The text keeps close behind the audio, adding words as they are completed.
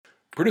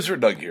Producer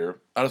Doug here.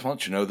 I just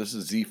want you to know this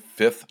is the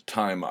 5th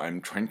time I'm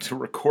trying to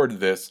record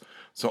this,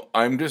 so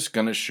I'm just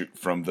going to shoot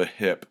from the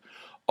hip.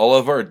 All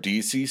of our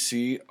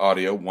DCC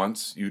audio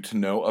wants you to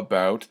know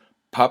about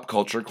Pop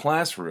Culture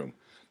Classroom.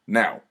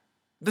 Now,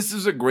 this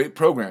is a great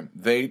program.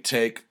 They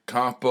take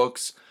comic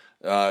books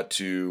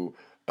to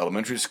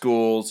elementary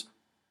schools,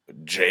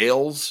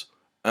 jails,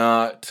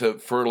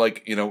 for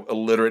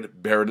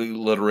illiterate, barely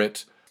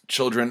literate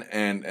children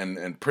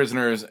and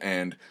prisoners,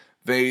 and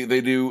they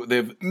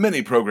have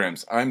many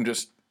programs. I'm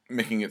just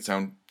making it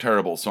sound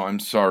terrible, so I'm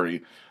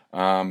sorry,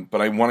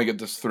 but I want to get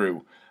this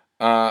through.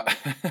 It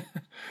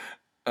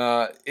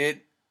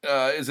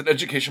is an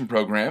education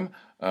program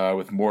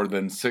with more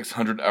than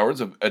 600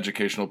 hours of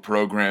educational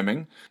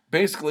programming.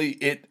 Basically,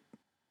 it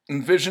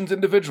envisions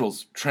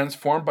individuals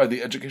transformed by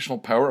the educational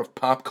power of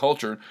pop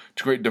culture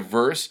to create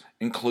diverse,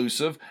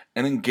 inclusive,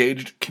 and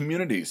engaged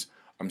communities.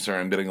 I'm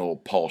sorry, I'm getting a little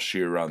Paul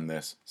Scheer on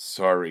this.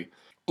 Sorry.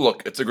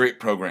 Look, it's a great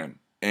program,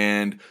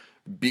 and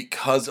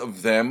because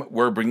of them,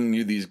 we're bringing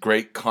you these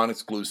great con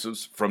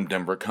exclusives from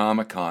Denver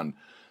Comic Con.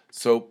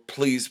 So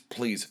please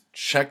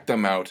check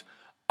them out.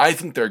 I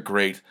think they're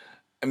great.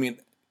 I mean,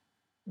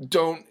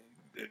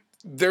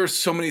 there's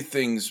so many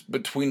things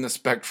between the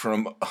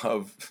spectrum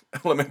of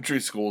elementary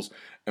schools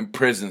and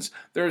prisons.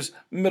 There's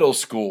middle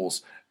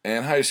schools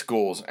and high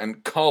schools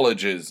and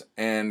colleges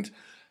and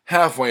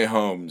halfway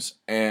homes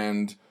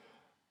and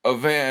a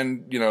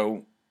van,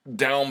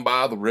 down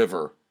by the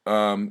river,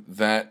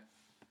 that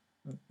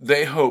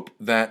they hope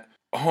that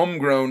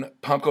homegrown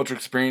pop culture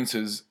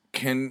experiences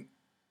can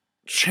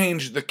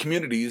change the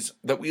communities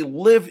that we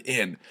live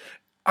in.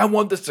 I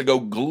want this to go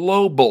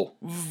global,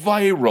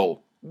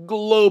 viral,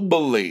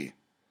 globally.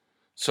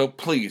 So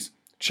please,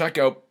 check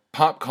out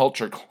Pop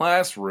Culture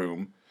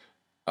Classroom.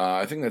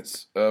 I think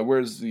that's, there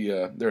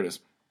it is.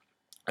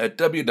 At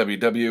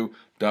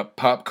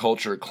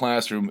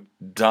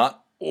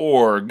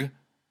www.popcultureclassroom.org.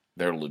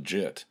 They're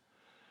legit.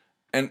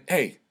 And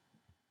hey,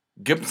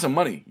 give them some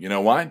money. You know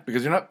why?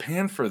 Because you're not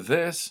paying for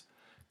this.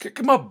 Kick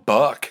them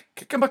 $1.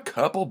 Kick them a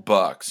couple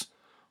bucks.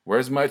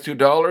 Where's my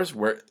 $2?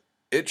 Where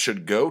it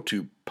should go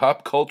to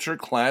Pop Culture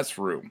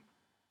Classroom.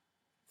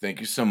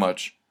 Thank you so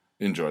much.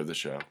 Enjoy the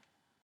show.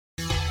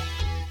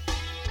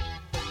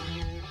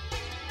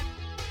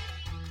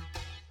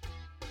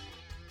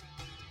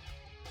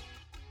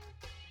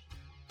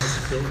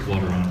 Spilled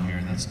water on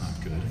here, that's not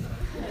good.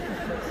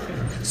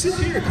 Sit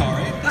here,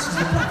 Kari. This is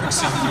the perfect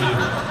seat for you.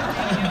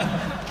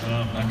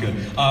 Not good.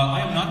 I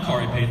am not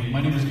Kari Payton. My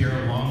name is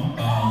Garrett Wong.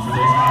 For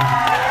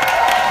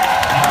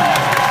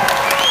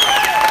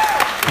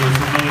those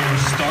who are familiar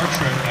with Star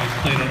Trek, I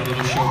played on a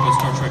little show called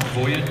Star Trek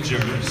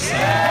Voyagers.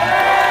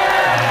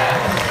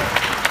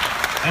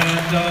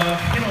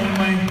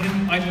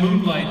 I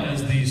moonlight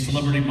as the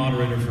celebrity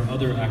moderator for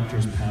other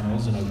actors'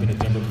 panels, and I've been at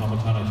Denver Comic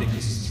Con, I think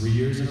this is 3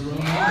 years in a row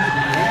now.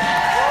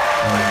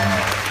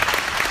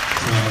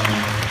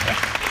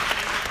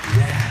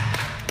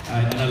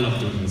 And I love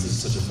doing this. This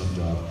is such a fun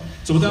job.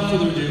 So without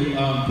further ado,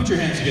 put your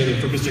hands together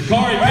for Mr.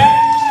 Kari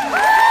Payton.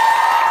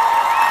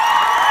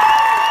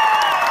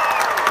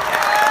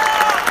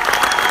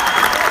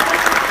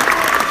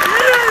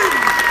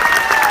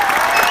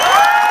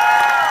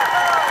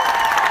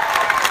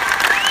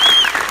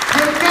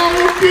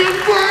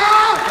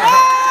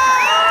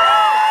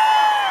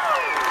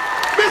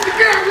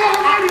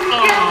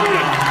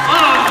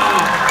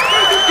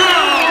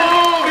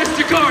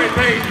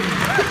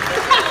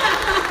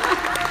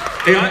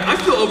 Hey, I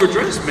feel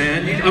overdressed,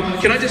 man.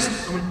 Can I just...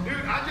 Dude,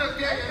 I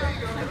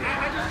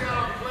just got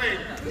off the plane.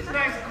 It's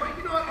nice and quick.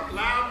 You know what? I'm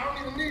loud. I don't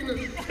even need this.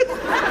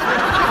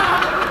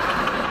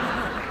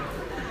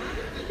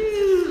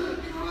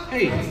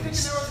 Hey. I was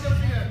thinking there was going to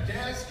be a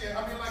desk.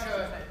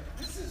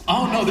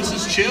 Oh, no, this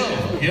is chill.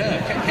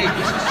 Yeah. Hey,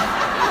 this is...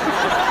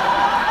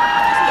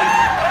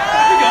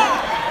 There we go.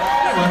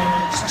 Anyway,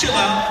 just chill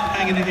out,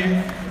 hanging in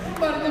here.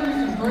 Somebody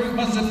give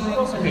me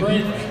some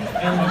break.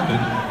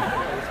 Okay.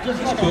 Just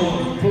That's like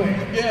cool. play.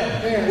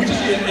 Yeah. We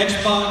just get an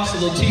Xbox, a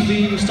little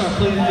TV, we start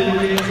playing video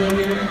games right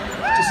here.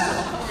 Just,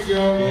 There you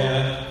go.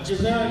 yeah.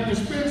 Generic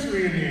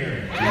dispensary in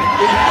here.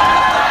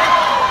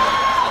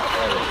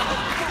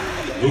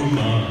 Boom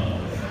on.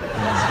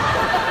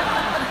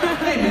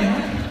 Hey, man.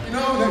 You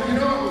know what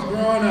was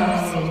growing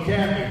out of those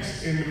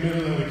cabinets in the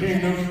middle of the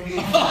kingdom?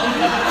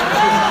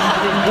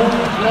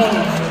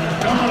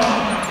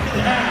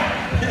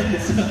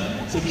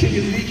 So King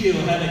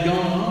Ezekiel had it going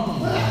on.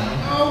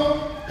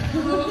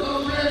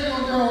 Those reds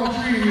gonna grow on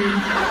trees.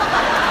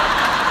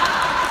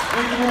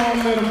 They grow on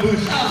little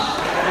bushes.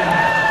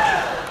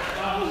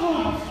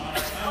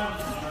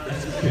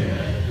 That's okay.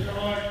 You know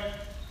what?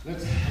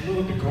 That's a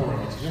little decorum.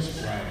 It's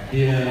just right.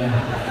 Yeah.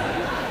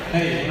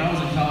 Hey, when I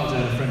was in college, I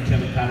had a friend,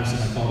 Kevin Patterson.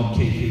 I called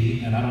him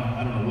KP, and I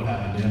don't know what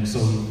happened to him. So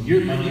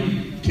you're my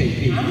new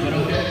KP. Is that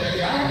okay?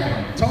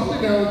 Yeah, I'm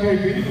totally down with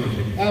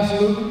KP.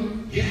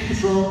 Absolutely. Yeah.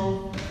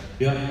 Control.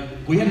 Yeah,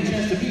 we had a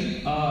chance to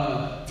meet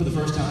for the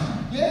first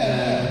time. Yeah.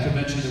 At a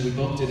convention that we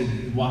both did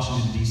in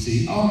Washington,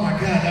 D.C. Oh my God,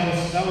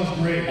 that was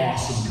great.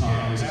 Awesome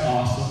con. It was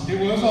awesome. It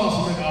was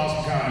awesome at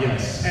Awesome Con.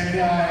 Yes. And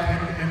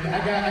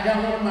I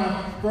got one of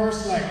my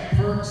first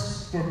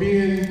perks for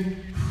being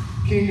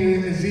King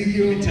of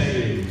Ezekiel. Let me tell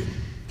you.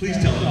 Please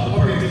tell them all the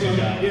perks that you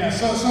got. Yeah.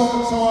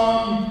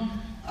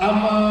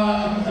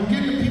 I'm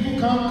getting the people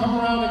come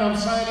around, and I'm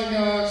signing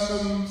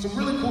some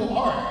really cool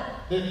art.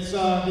 That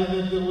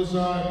was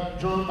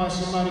drawn by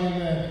somebody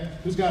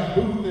who's got a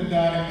booth, and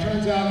it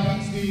turns out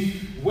he's the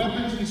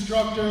weapons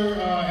instructor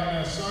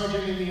and a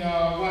sergeant in the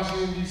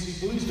Washington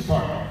D.C. Police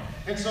Department.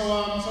 And so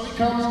he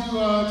comes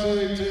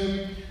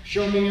to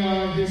show me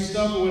his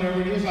stuff or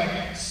whatever, and he was like,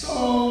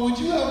 "So, would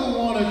you ever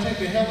want to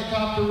take a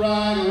helicopter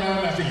ride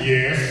around?" I said,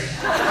 "Yes."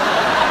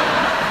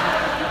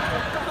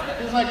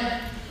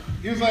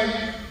 He was like,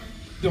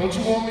 "Don't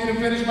you want me to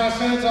finish my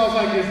sentence?" I was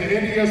like, "Is the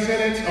end of your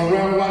sentence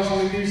around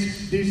Washington,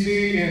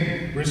 D.C.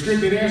 in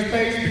restricted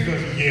airspace?"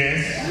 Because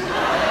yes.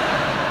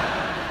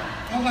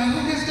 I was like,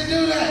 "Who gets to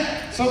do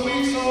that?" So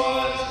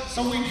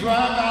we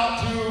drive out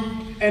to,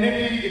 and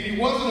if he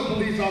wasn't a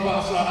police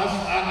officer,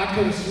 I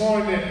could have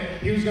sworn that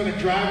he was going to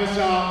drive us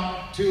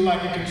out to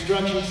like a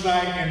construction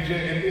site, and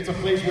it's a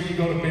place where you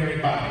go to bury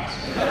bodies.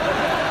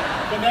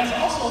 But that's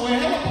also where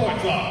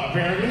heliports are,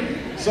 apparently.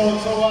 So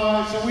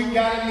we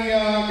got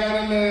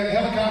in the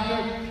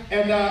helicopter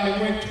and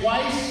went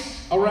twice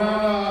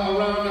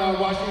around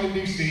Washington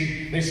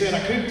D.C. They said I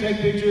couldn't take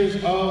pictures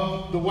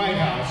of the White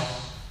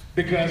House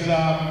because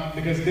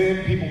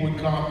then people would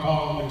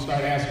call and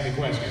start asking me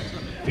questions.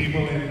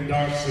 People in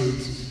dark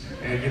suits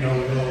and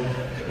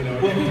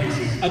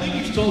NPCs. I think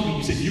you told me,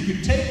 you said you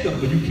could take them,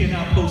 but you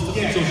cannot post them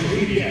on social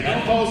media. Yeah,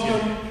 don't post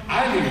them.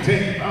 I didn't even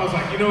take them. I was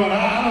like, you know what?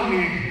 I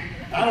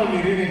don't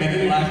need any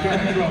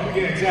kind of trouble.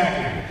 Yeah,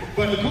 exactly.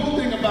 But the cool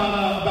thing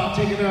about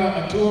taking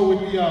a tour with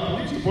the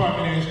police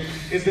department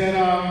is that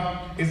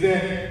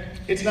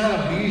it's not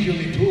a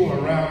leisurely tour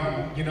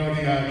around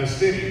the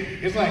city.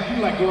 It's like you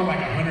going like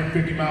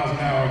 150 miles an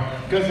hour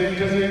because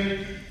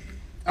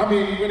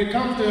when it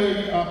comes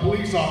to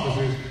police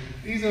officers,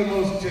 these are the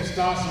most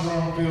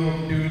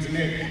testosterone-filled dudes, and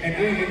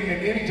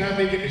anytime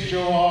they get to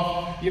show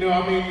off,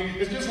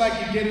 it's just like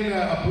you get in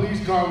a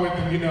police car with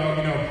them, and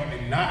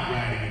not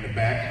riding in the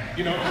back,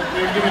 they always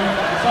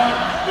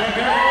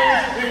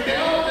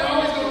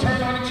gonna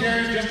turn on the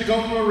cherries just to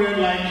go through a red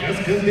light just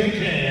because they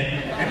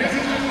can. And this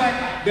is just like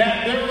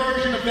that, their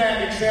version of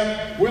that,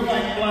 except we're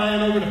like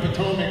flying over the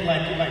Potomac,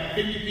 like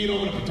 50 feet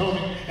over the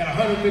Potomac at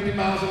 150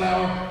 miles an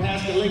hour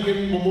past the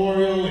Lincoln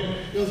Memorial, and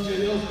it was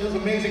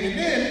amazing. And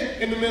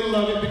then in the middle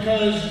of it,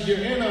 because you're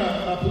in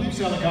a police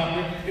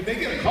helicopter, if they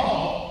get a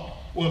call,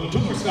 well, the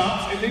tour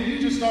stops, and then you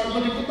just start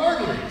looking for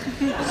burglaries.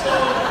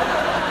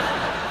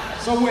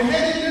 So we're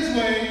headed this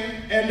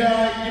way, and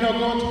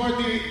going toward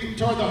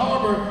the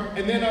harbor,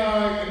 and then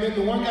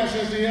the one guy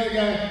says to the other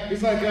guy,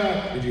 he's like,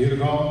 "Did you hear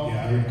the call?"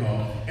 "Yeah, I heard the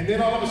call." And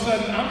then all of a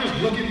sudden, I'm just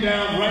looking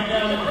right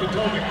down at the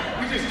Potomac.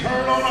 We just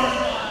turn on our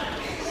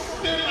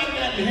spin like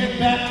that and head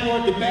back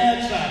toward the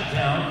bad side of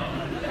town,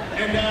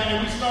 and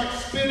we start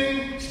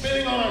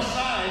spinning on our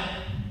side,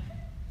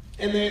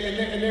 and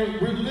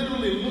we're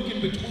literally looking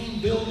between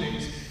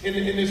buildings in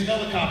this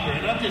helicopter,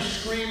 and I'm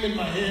just screaming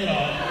my head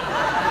off.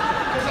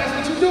 Because that's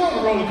what you do on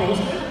a roller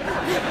coaster.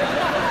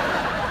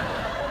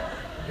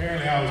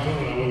 Apparently I was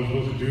told I wasn't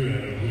supposed to do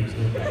that.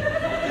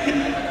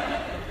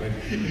 But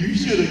you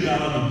should have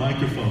got on the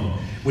microphone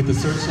with the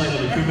searchlight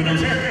on the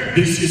criminals.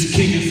 "This is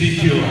King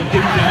Ezekiel.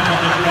 Get down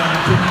on the ground,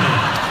 criminal.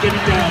 Get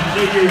down.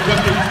 Lay your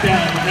weapons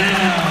down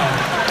now."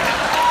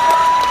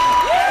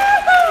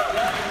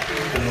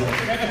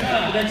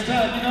 Next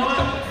time, you know what?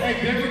 Hey,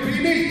 Denver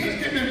PD. Let's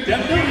get them.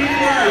 Denver PD.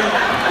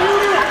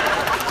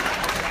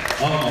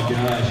 Oh my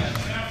gosh.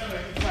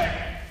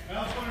 That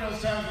was one of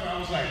those times where I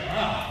was like,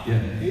 wow, Yeah.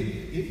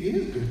 it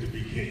is good to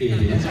be king. It is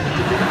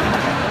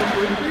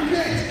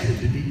good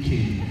to be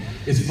king.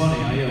 It's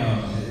funny,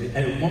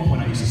 at one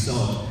point I used to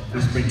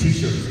bring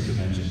t-shirts to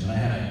conventions, and I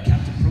had a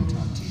Captain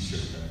Proton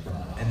t-shirt that I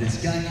brought. And this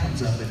guy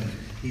comes up and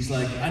he's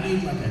like, "I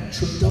need like a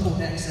double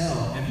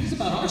XL." And he's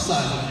about our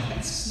size. I'm like,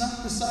 "That's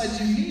not the size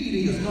you need."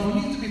 He goes, "No, it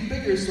needs to be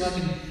bigger so I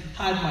can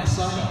hide my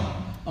sidearm."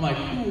 I'm like,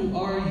 "Who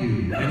are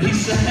you?" And he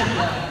said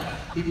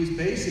he was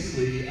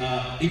basically,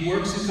 he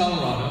works in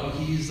Colorado.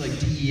 He's like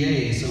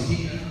DEA, so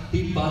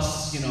he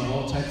busts,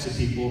 all types of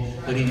people,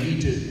 but he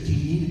needed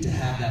to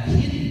have that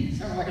hidden.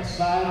 Sounds like a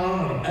sidearm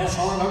or a butt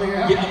arm. I mean,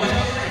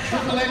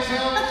 triple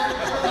XL.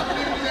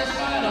 That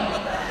sidearm.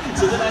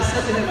 So then I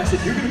said to him,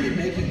 "You're going to be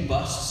making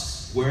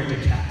busts wearing a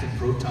Captain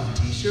Proton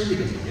t-shirt?" He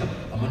goes, "Yep,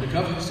 I'm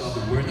undercover, so I'll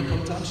be wearing the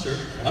Proton shirt."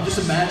 I'm just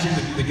imagining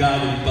the guy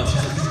that he busts.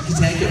 He's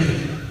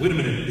hanging. "Wait a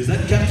minute, is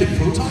that Captain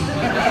Proton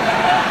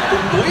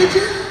from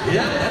Voyager?"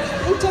 "Yeah, that's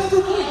Proton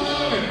from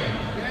Voyager."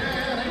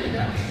 Yeah, there you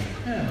go.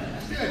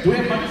 Yeah. Do we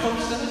have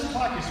microphones set? This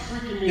clock is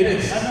freaking me It out.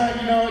 is. I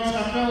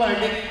feel like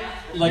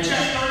we got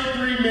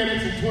 33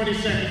 minutes and 20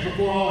 seconds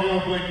before all hell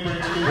breaks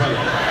loose. Right. I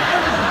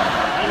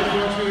just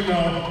want you to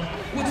know.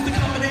 What's the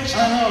combination?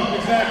 I know,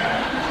 exactly.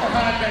 I'll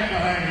hide back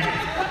behind you.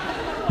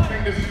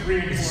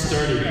 reinforced.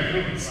 Sturdy. Yeah,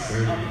 it'll be fine.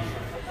 Sturdy.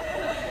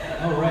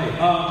 All right.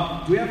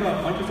 Do we have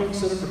a microphone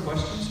set up for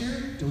questions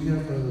here? Do we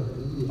have a...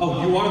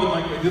 Oh, you are the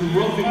microphone. The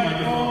roving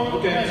microphone.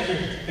 Okay.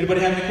 Anybody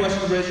have any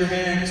questions? Raise your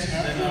hands.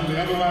 Absolutely.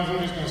 Otherwise, I'm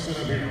just going to sit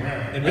up here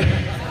and rap.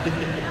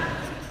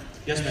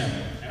 Yes, ma'am.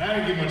 And I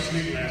didn't get much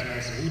sleep last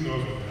night, so who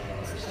knows what the hell I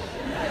was.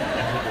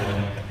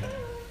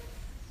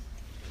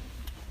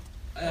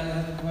 I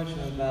have a question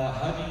about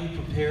how do you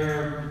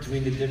prepare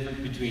between the difference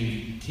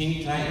between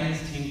Teen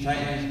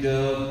Titans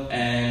Go,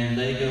 and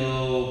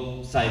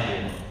Lego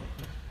Cyborg?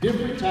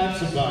 Different types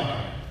of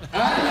vodka.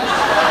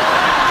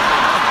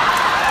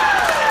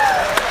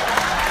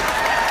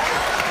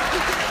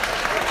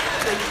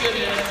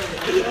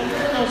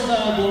 Lego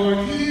Cyborg,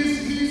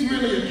 he's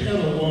really a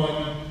Kettle One.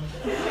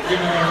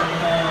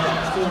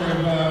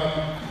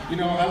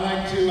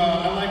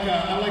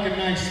 I like a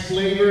nice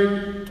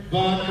flavored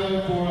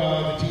vodka for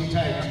the Teen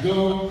Titans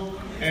Go,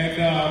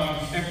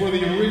 and for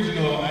the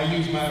original, I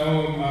use my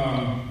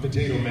own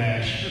potato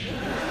mash.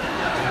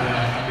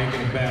 I'm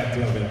making a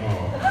bathtub at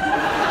home.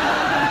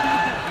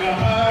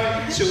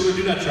 Now, Children,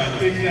 do not try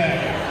this.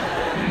 exactly.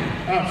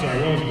 I'm sorry.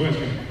 What was the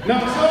question? No,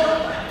 so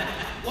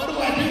what do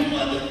I do?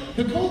 Well,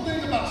 the cool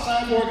thing about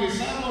Cyborg is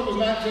Cyborg was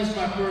not just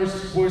my first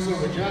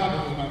voiceover job;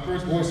 it was my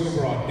first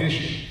voiceover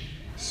audition.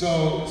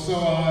 So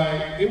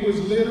it was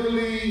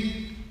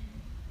literally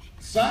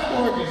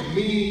Cyborg is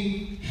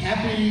me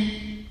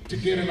happy to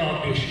get an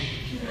audition.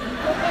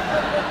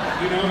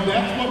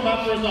 That's what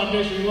my first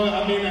audition was.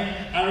 I mean,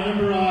 I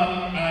remember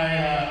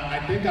I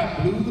think I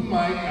blew the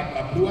mic.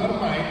 I blew out a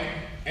mic,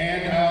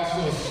 and I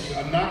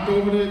also knocked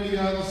over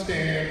the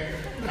stand.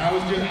 I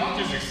was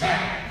just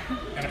excited,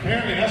 and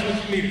apparently that's what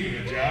you needed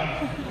for the job,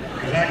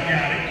 because I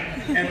got it.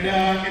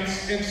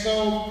 And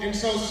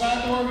so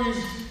Cyborg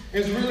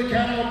is really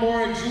kind of a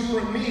more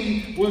exuberant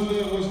me. Was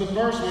the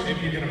first one,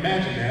 if you can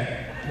imagine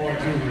that, more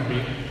exuberant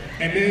me.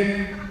 And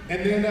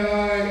then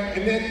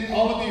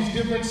all of these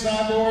different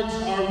cyborgs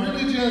are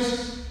really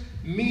just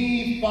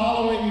me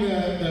following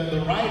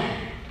the writing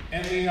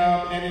and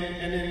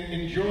then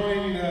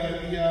enjoying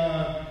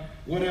the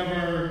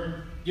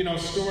whatever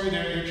story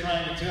they're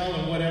trying to tell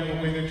in whatever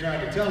way they're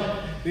trying to tell it.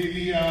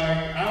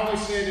 I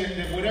always say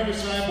that whatever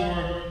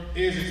cyborg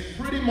is, it's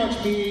pretty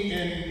much me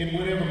in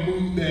whatever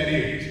mood that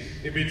is.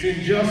 If it's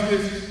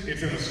injustice,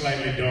 it's in a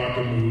slightly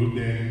darker mood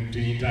than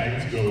Teen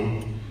Titans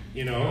Go.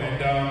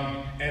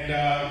 And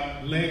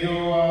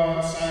Lego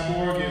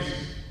Cyborg is,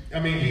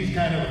 he's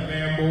kind of a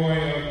fanboy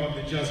of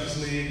the Justice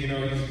League.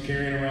 He's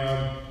carrying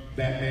around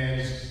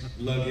Batman's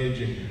luggage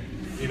and,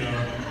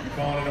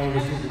 fawning over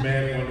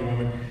Superman and Wonder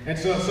Woman. And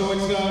so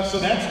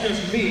that's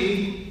just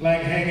me,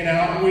 like, hanging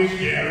out with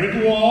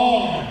Garrett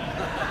Wall.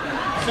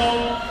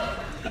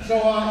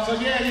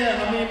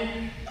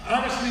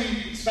 Honestly,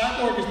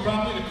 Cyborg is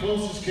probably the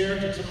closest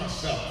character to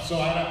myself. So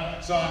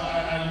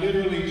I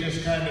literally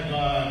just kind of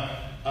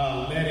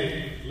let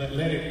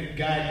it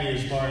guide me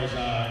as far as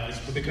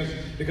because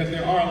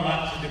there are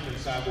lots of different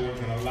cyborgs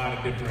and a lot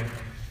of different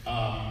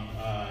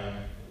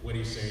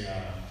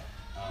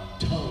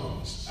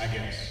tones, I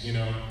guess.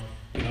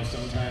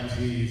 Sometimes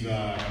he's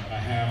a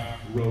half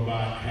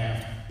robot,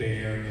 half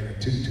bear in a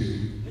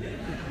tutu,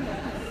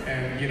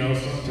 and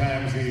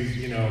sometimes he's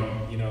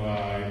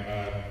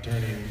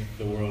turning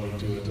the world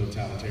into a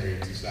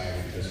totalitarian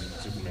society because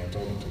Superman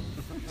told him to.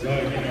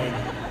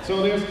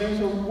 So there's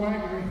a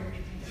wide range.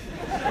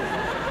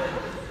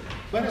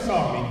 But it's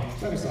all me.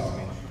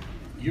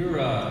 Your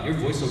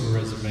voiceover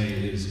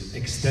resume is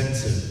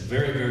extensive,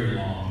 very, very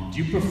long. Do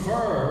you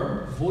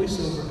prefer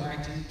voiceover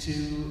acting to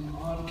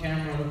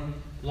on-camera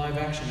live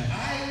action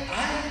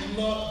acting?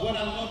 What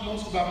I love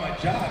most about my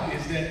job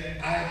is that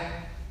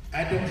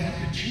I don't have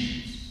to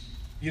choose.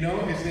 It's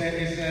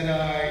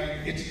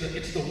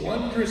the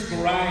wondrous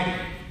variety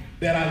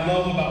that I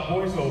love about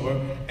voiceover,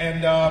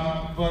 and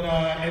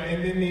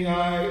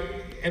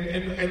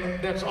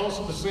that's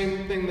also the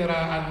same thing that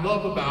I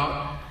love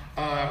about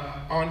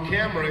on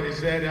camera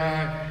is that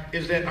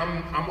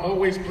I'm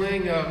always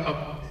playing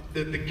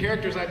the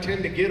characters I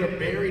tend to get are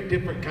very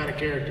different kind of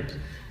characters,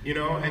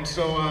 and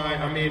so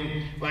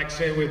like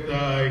say with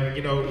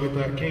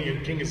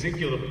King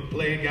Ezekiel, to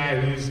play a guy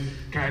who's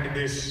kind of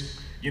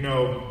this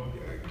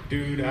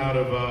dude out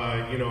of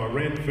a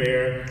Ren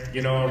Fair,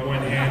 on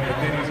one hand,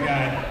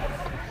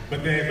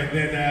 but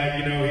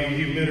then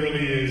he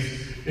literally is,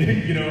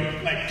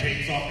 like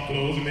takes off the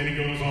clothes and then he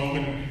goes home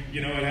and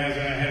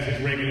has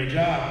his regular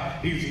job.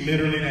 He's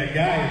literally that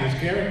guy in this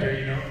character,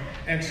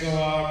 and so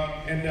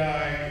and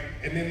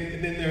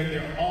then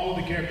there are all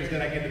the characters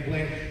that I get to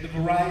play. The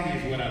variety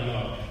is what I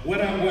love.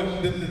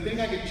 The thing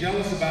I get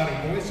jealous about in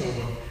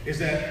voiceover is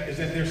that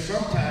there's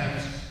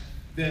sometimes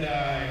that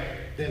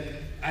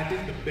I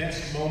think the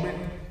best moment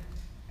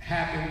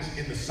happens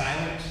in the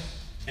silence,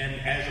 and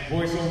as a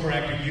voiceover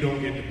actor, you don't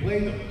get to play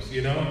those,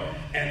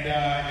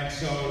 and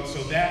so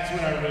that's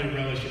what I really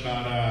relish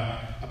about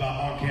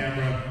on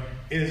camera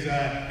is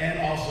and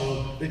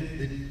also the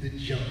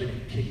jumping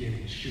and kicking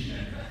and shooting.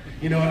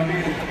 You know what I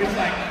mean?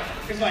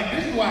 it's like,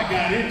 this is why I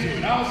got into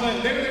it. I was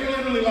like, they were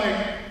literally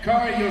like,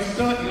 Kari, you're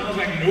stunt. And I was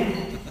like, nope.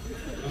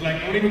 I was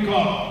like, don't even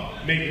call.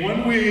 Make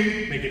one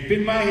wig, make it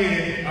fit my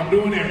head. I'm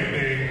doing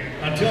everything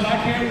until I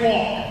can't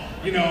walk.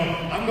 You know,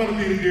 I'm gonna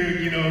be the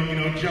dude, you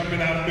know,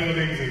 jumping out of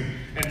buildings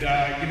and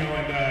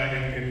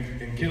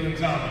killing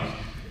zombies.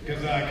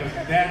 Because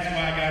that's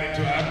why I got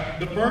into it.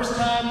 The first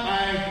time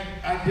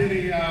I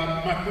did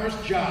my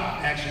first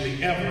job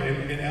actually ever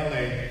in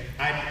LA,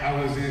 I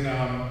was in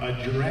a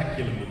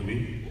Dracula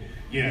movie.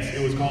 Yes,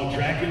 it was called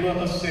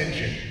Dracula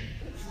Ascension.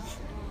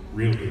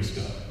 Real good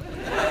stuff.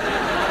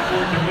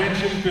 For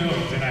Dimension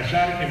Films, and I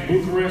shot it in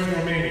Bucharest,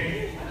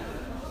 Romania.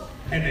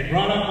 And they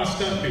brought out my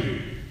stunt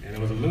dude. And there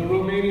was a little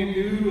Romanian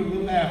dude with a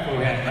little afro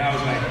hat. And I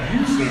was like,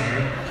 you, sir,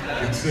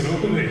 can sit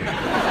over there.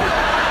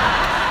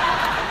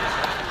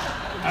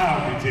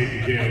 I'll be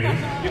taking care of this.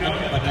 You know?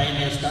 But I am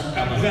your stunt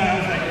double. I was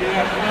like,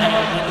 yeah, I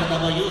want to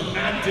double you.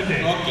 not today.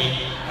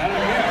 Okay. I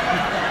don't care.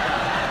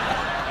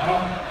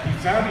 He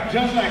sounded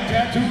just like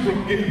Tattoo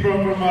from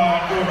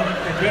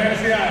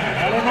Fantasy Island.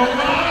 I don't know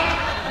why.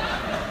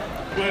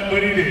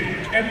 But he did,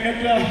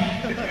 because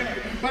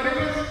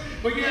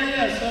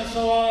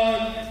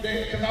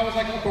I was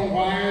like up on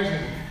wires,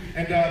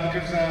 and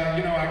because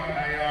you know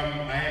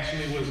I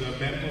actually was a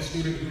medical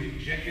student who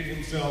injected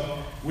himself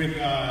with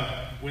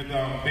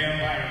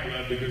vampire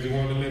blood because he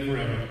wanted to live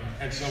forever,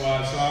 and so I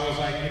was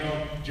like, you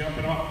know,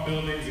 jumping off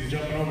buildings and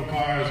jumping over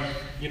cars,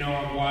 you know,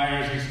 on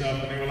wires and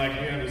stuff, and they were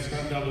like, we have a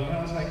stunt double, and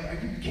I was like, are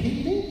you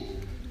kidding me?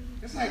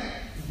 It's like,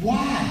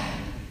 why?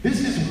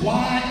 This is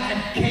why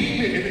I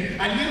came in. And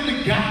I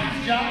literally got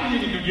this job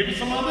and you're gonna give it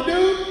some other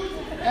dude?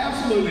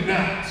 Absolutely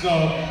not. So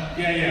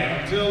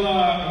yeah. Until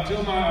my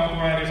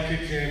arthritis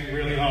kicks in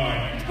really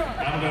hard,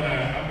 I'm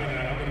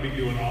gonna be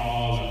doing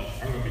all.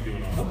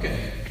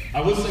 Okay.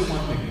 I will say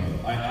one thing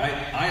though.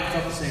 I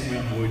felt the same way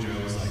on Voyager.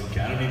 I was like,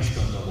 okay, I don't need a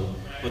stunt double.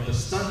 But the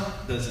stunt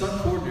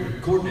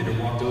coordinator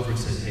walked over and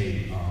said,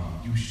 hey,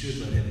 you should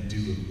let him do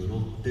a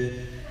little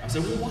bit. I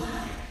said, well,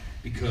 why?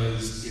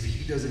 Because if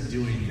he doesn't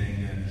do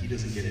anything, then he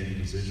doesn't get any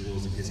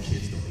residuals and his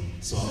kids don't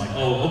eat. So I'm like,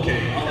 oh,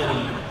 okay, I'll let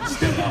him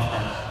step off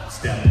that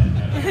step. So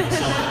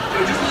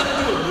just let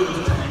him do a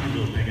little tiny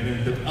little thing, and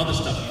then the other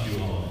stuff you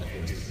do all of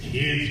it.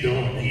 Kids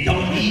don't eat.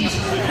 Don't eat.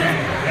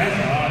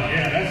 That's odd.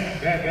 Yeah,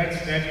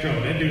 that's true.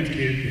 That dude's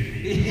kids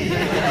didn't eat.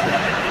 That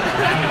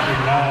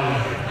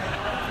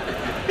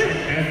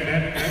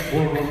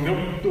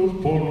those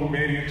poor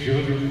Romanian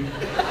children.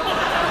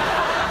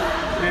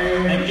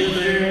 My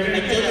children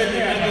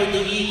are going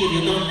to eat if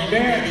you don't let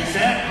They're me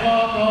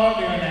sackcloth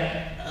on, they're like,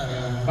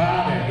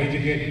 Father, did you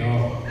get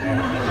no?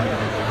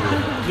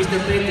 Mr.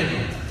 Payton,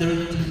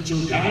 13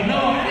 children. I didn't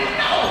know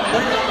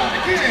about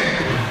the kid.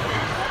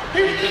 He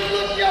was just a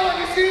little young,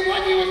 you see,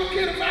 when he was a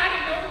kid, I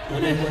didn't know.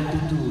 What I want to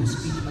do is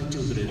feed my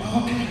children.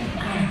 Okay,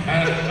 fine.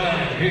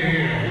 Here,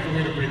 here's a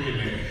way to break your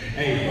leg.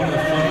 Hey, one of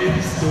the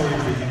funniest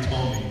stories that you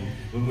told me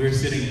when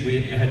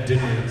we had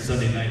dinner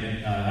Sunday night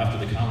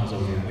after the con was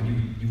over, when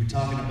you were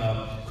talking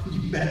about when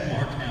you met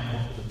Mark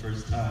Hamill for the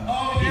first time.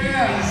 Oh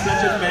yeah, he's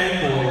such a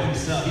fanboy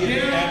himself. He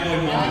had a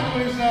fanboy moment.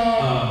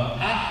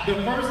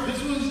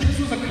 This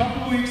was a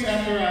couple weeks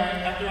after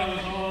I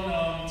was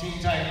on Teen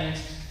Titans,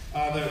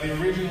 the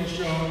original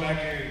show back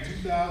in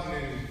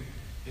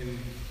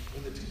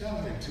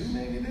 2002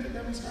 maybe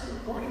that we started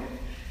recording it,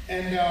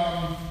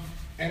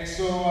 and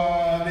so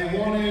they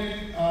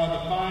wanted the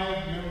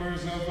 5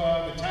 members of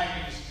the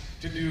Titans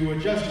to do a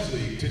Justice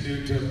League, to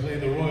play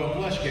the Royal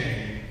Flush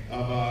Gang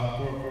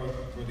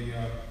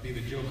be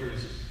the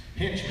Joker's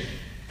henchman,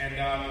 and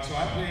so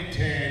I played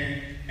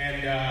 10,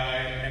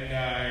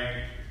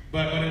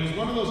 but it was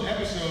one of those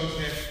episodes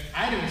that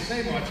I didn't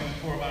say much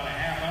for about a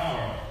half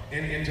hour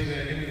into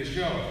the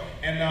show,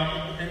 and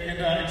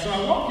so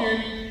I walk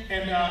in,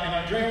 and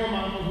Andrea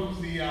Romano,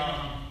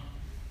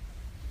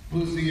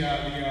 who's the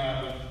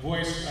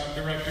voice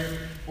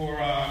director for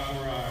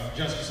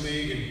Justice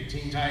League and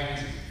Teen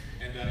Titans,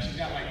 and she's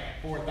got like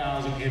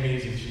 4,000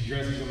 Emmys, and she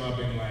dresses them up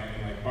in like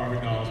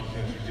Barbie dolls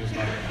because she's just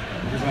like I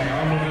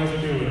don't know what else to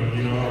do with them,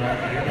 you know.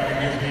 Everybody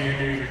gives me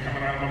Emmys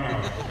coming out of my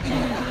mouth.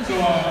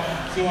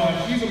 So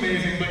she's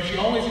amazing, but she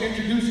always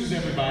introduces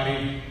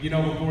everybody, you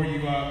know, before we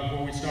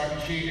start.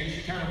 And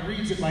she kind of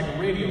reads it like a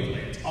radio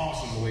play. It's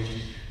awesome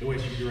the way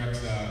she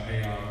directs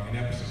an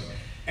episode.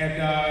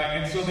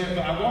 And so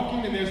I walk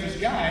in and there's this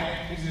guy.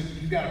 He's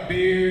got a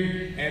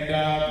beard and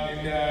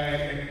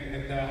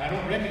I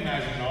don't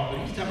recognize him at all,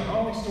 but he's telling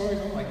all these stories.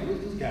 I'm like, who's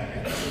this guy?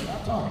 Man?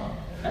 I'm talking.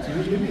 That's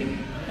usually me.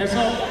 And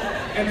so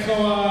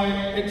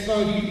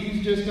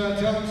he's just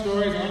telling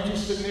stories, and I'm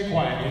just sitting there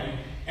quietly.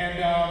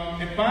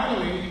 And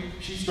finally,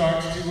 she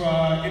starts to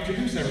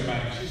introduce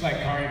everybody. She's like,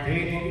 Kari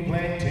Payton will be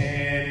playing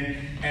 10,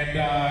 and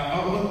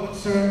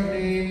what's her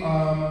name?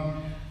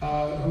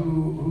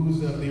 Who's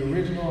the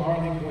original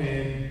Harley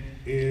Quinn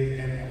is,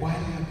 and why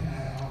did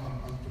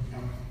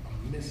I'm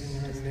missing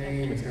her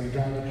name? It's gonna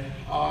drive me.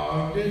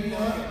 Arlene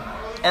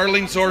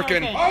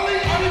Sorkin. Arlene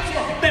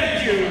Sorkin.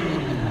 Thank you.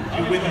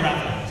 I'm with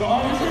her. So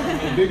Arlene Sorkin,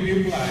 a big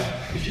beautiful eye.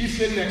 She's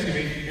sitting next to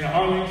me. You know,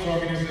 Arlene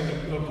Sorkin is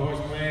of course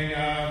playing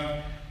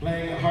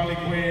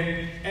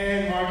Quinn,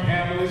 and Mark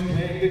Hamill is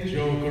playing the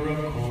Joker,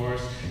 of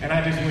course. And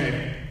I just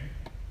went.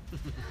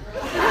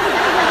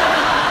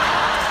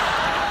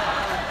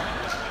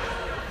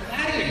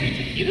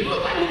 You didn't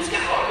look like Luke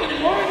Skywalker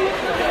anymore.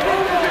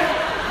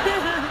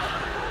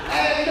 I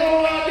had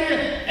no idea.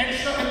 And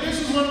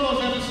this is one of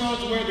those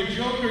episodes where the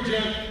Joker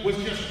was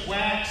just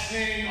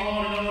waxing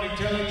on and on and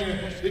telling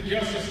the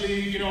Justice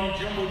League, on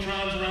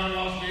jumbotrons around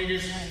Las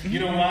Vegas,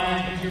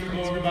 why he's going to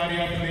blow everybody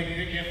up and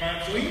they can't find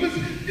him. So he was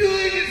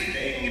doing his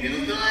thing and he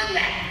was doing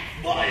that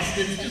voice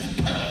that's just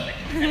perfect.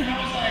 And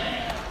I was like,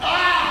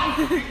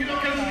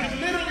 because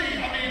literally,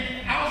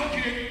 I was a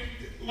kid,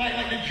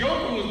 like the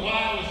Joker was why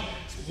I was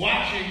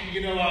watching,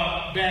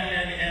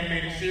 Batman the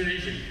animated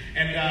series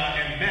and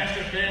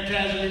Master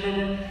Phantasm,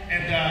 remember?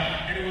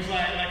 And it was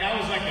like I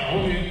was like the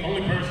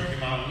only person in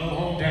my little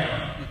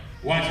hometown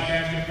watching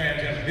Master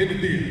Phantasm in the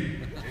theater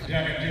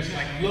and just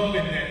like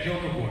loving that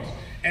Joker voice.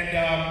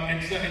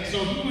 And so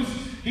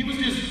he was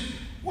just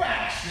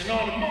waxing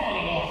on and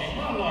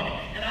monologuing,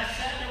 and I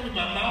sat there with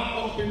my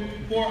mouth open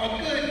for a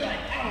good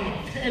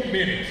 10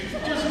 minutes,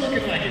 just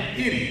looking like an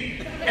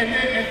idiot.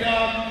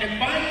 And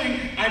finally,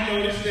 I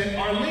noticed that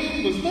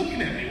Arlene was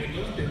looking at me with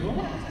those big old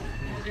eyes,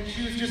 and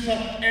she was just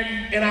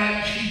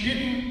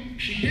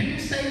she didn't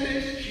say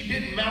this, she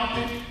didn't mouth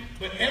it,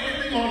 but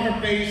everything on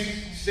her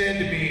face said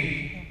to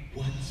me,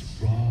 "What's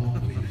wrong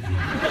with you?" And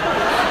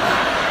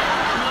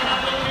I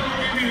looked at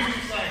her and was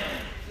just like,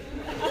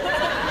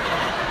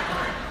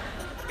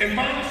 and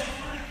finally,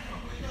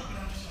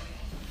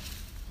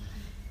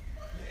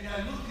 and I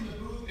looked in the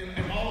booth,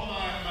 and all of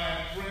my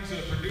friends, the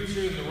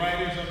producers, the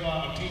writers of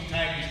Teen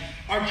Titans,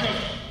 are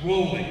just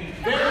rolling.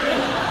 They're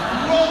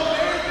just rolling.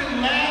 They've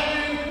been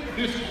laughing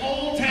this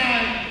whole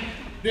time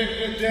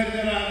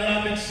that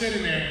I've been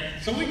sitting there.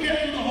 So we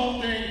get through the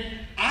whole thing.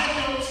 I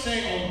don't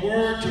say a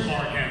word to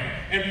Mark Hamill.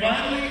 And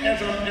finally, as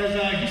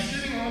he's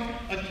sitting on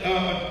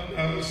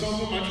a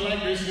sofa much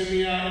like this in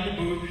the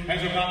booth,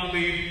 as we're about to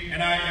leave,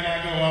 and I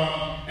go,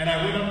 and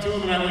I went up to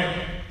him and I went.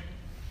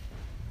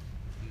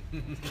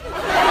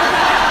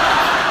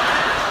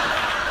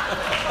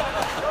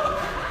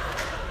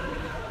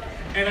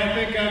 And I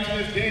think to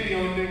this day, the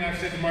only thing I've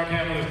said to Mark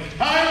Hamill is,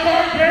 "Hi,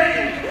 Mark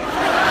Hamill!"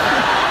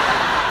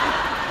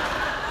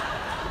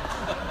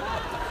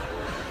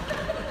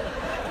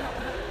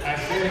 I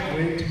said it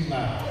way too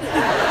loud.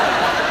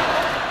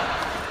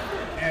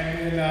 And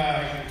then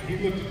he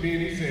looked at me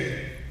and he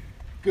said,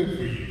 "Good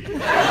for you."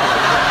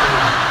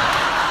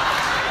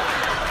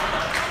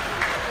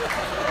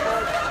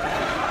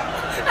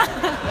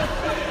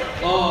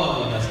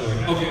 Oh, that's the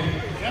way. Okay.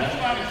 That's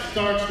about as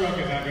starstruck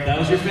as I've ever. That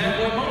was your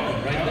fanboy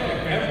moment right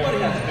there. Everybody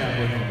has a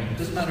fanboy moment. It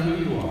doesn't matter who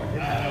you are. I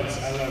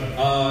love it.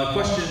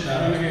 Question.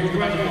 Where's the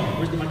microphone?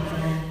 Where's the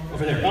microphone?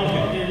 Over there.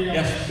 Okay.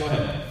 Yes, go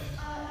ahead.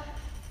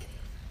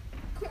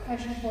 Quick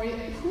question for you.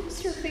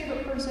 Who's your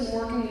favorite person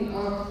working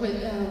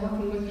with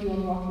you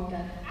on The Walking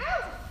Dead?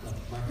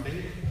 My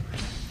favorite?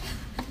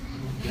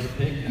 You got a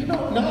pick? No,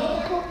 I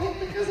don't pick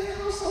because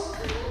they're all so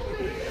cool.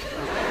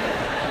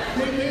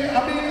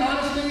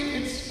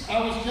 Honestly, I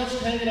was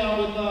just hanging out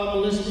with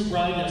Melissa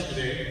McBride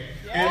yesterday,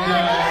 and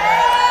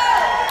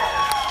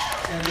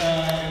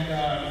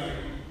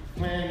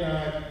playing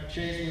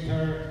chase with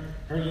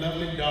her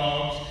lovely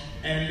dogs,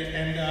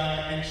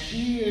 and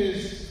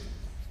she's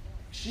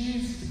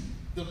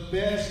the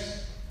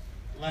best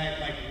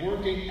like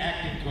working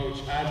acting coach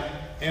I've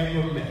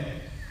ever met.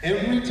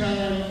 Every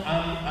time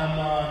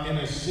I'm in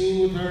a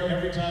scene with her,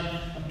 every time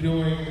I'm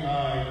doing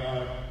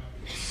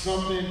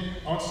something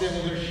on set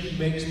with her, she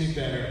makes me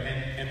better,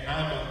 and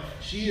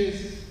she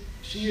is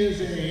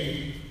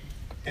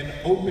an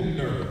open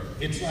nerve.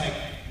 It's like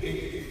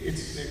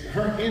it's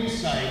her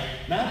insight,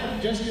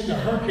 not just into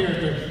her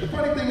character. The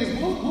funny thing is,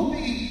 we'll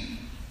be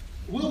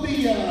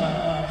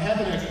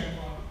having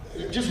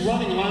just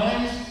running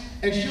lines,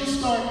 and she'll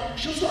start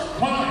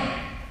crying,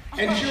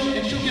 and she'll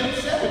get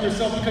upset with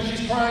herself because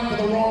she's crying for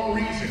the wrong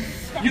reason.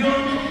 You know what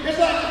I mean? It's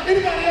like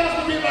anybody else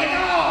would be like, "Oh, I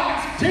got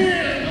some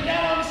tears, look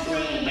out on the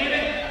screen,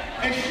 baby."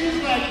 And she's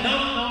like,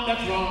 no,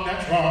 that's wrong. I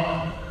was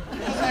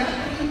like,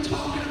 "What are you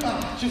talking about?"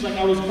 She was like,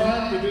 "I was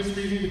crying for this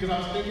reason because I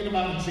was thinking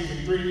about in season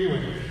 3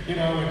 when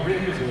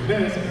Rick was with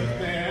this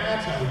and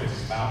that's not what this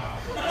is about."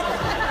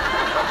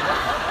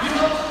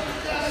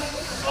 That's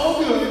so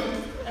good.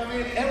 I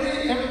mean,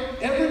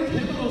 every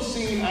pivotal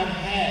scene I've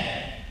had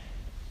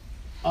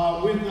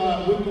with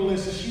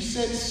Melissa, she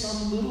said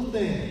some little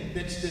thing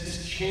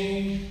that's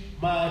changed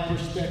my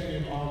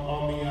perspective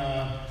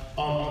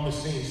on the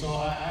scene. So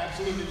I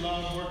absolutely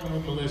love working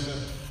with Melissa.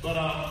 But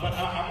I'm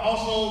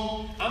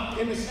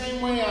in the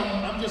same way.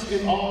 I'm just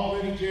in awe of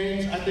Lenny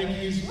James. I think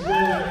he's one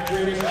of the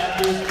greatest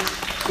actors.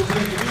 To be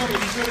able to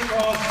sit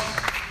across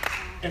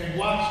and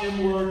watch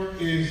him work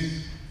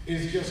is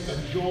just a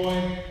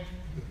joy.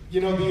 The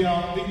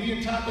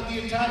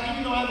entire,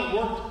 even though I haven't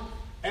worked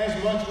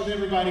as much with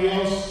everybody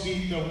else,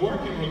 the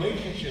working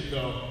relationship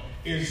though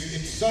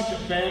it's such a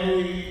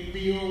family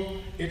feel.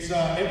 It's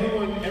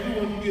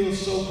everyone feels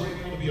so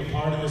grateful to be a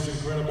part of this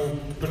incredible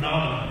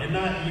phenomenon, and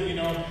not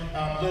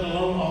let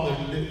alone all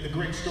the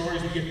great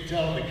stories we get to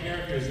tell, and the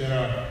characters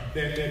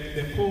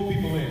that pull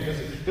people in.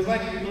 Because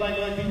like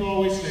people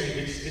always say,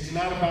 it's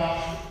not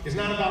about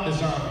the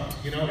zombies.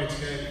 You know,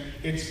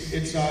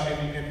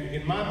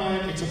 in my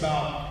mind, it's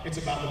about the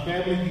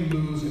family you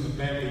lose and the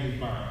family you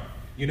find.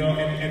 You know,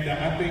 and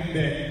I think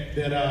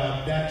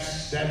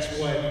that's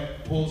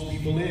what pulls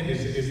people in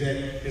is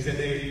that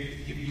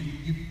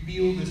you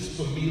feel this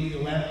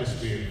familial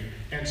atmosphere,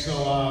 and so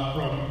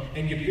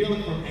you feel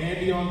it from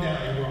Andy on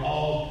down, and we're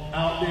all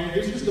out there.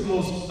 This is the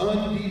most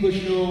un-diva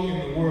show in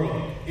the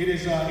world. It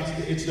is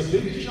it's the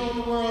biggest show in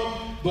the world,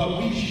 but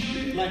we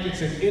shoot it like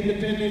it's an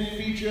independent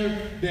feature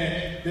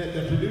that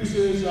the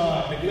producers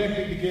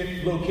neglected to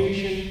get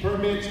location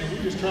permits, and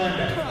we're just trying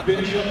to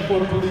finish up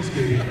before the police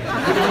get here. You know?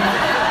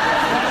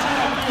 That's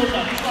how I feel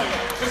about it.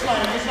 It's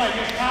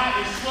hot,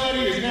 it's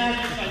sweaty, it's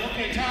nasty. It's like,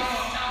 okay, towel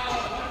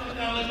off.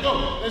 Now let's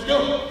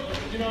go.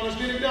 You know, let's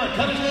get it done.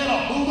 Cut his head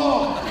off, move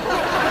on.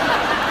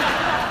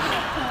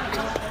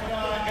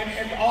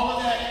 And all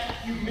of that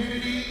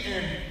humidity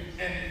and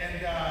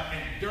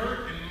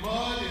dirt and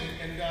mud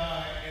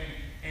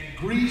and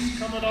grease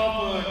coming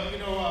off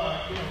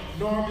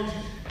Norman's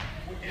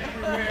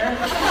everywhere. It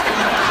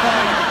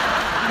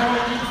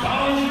just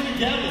binds you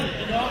together,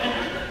 you know.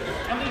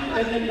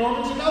 And then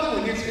Norman's another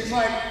one. It's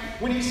like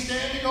when he's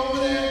standing over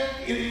there,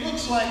 it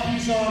looks like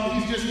he's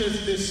just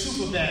this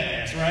super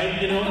badass,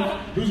 right? You know,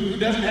 who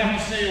doesn't have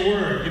to say a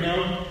word. You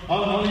know,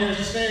 all he has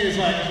to say is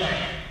like,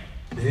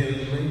 the hell is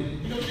the lady?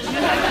 You know, just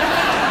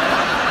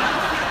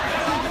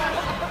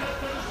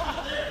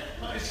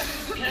as soon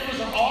as the cameras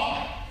are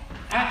off,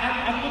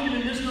 I'm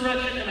looking in this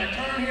direction and I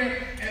turn here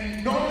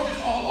and Norman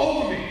is all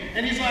over me,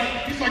 and he's like,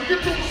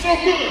 you're doing so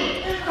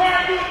good.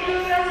 Everybody doing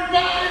good,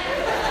 everybody.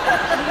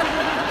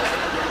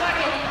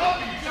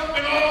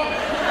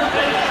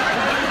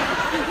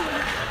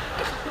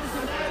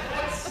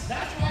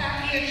 That's why I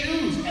can't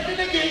choose. And then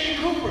they gave me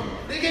Cooper.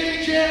 They gave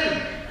me Jerry.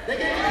 They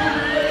gave me Cooper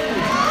Andrews.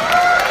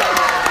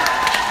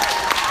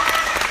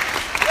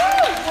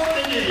 What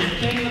they gave me?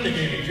 Caleb, they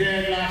gave me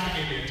dreadlocks, they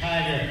gave me a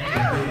tiger, and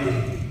they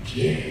gave me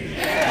Jerry.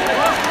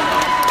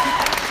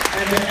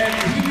 And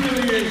he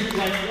really is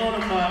like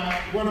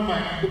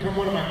become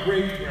one of my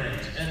great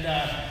friends.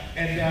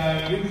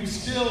 And we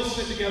still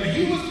sit together.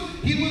 He was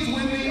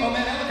with me on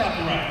that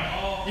helicopter ride.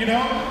 You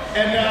know?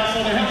 And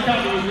so the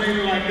helicopter was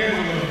leaning like this a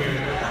little bit.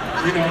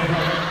 You know,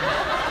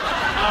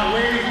 I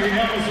waved me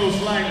ever so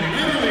slightly.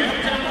 Literally,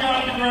 every time we got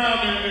off the ground,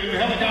 the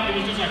helicopter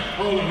was just like,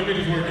 hold on, let me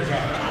just work this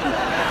out.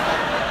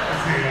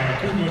 Let's see,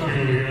 Coop must be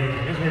over here.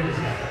 Okay, let's work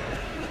this out.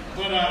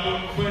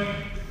 But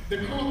the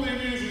cool thing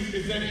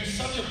is that he's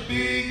such a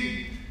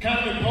big, kind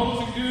of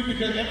imposing dude,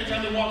 because every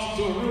time he walks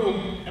into a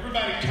room,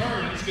 everybody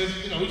turns because,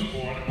 you know, he's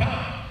 400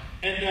 pounds.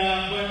 And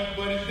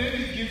but then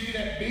he gives you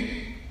that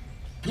big,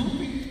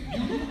 goofy,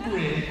 beautiful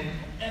grin,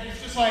 and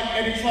it's like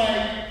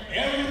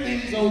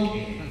everything's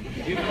okay,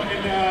 you know.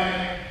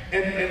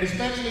 And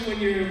especially when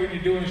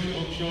you're doing a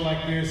show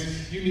like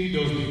this, you need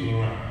those people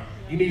around.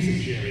 You need some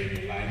Jerry in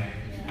your life.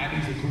 I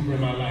need some Cooper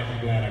in my life. I'm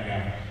glad I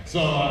got it. So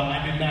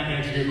I did not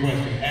answer your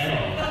question at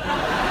all.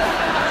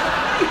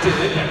 You did.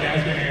 But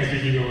that's the answer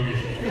you're gonna get.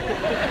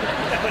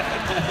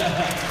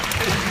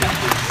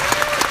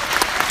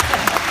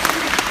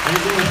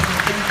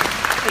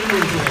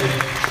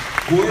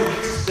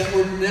 Words that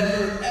were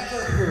never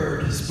ever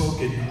heard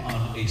spoken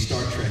on a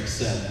Star Trek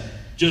set.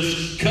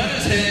 Just cut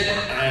his head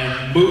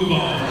and move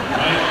on,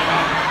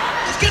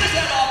 right? Just cut his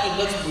head off and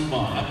let's move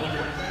on. I've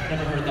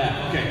never heard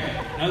that. Okay.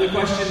 Now the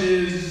question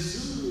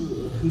is,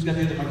 who's got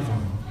the other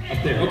microphone?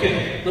 Up there.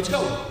 Okay, let's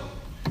go.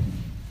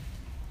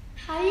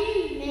 How do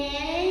you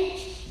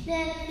manage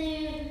that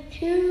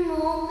two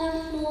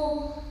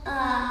multiple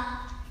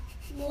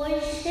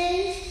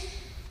voices,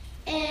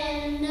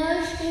 and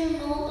those two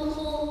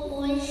multiple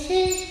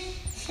voices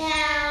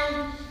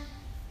sound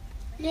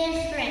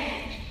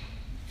different?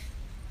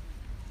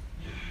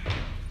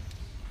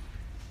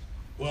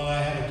 Well,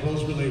 I have a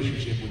close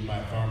relationship with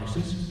my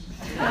pharmacist.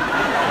 Well,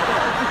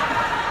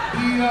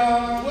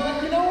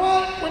 you know what?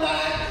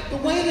 The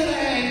way that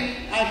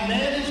I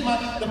manage the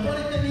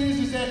funny thing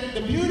is that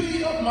the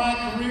beauty of my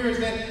career is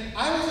that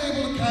I was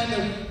able to kind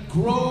of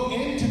grow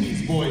into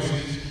these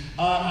voices.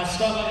 Like I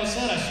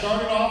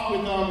started off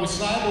with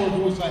Cyborg,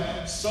 who was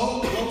like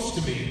so close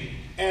to me,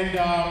 and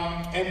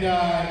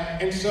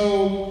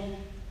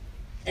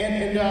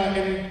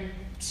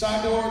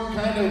Cyborg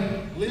kind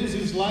of lives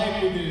his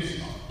life with his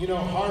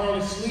heart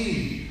on his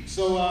sleeve.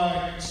 So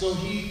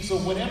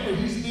whatever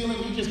he's feeling,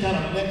 he just kind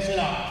of lets it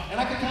out, and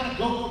I can kind of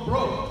go for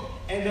broke.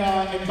 And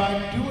by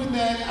doing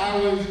that,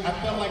 I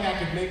felt like I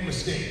could make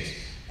mistakes.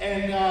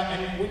 And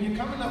when you're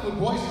coming up with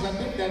voices, I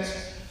think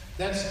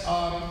that's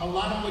a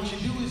lot of what you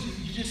do is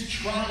you just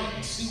try it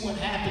and see what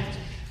happens.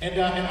 And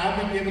I've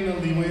been given the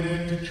leeway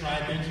to try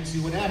things and see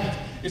what happens.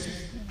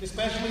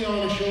 Especially on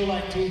a show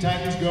like Teen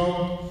Titans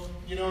Go,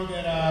 you know,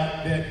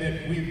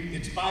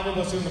 it's 5 of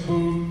us in the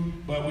booth,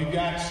 but we've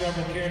got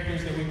several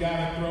characters that we've got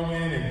to throw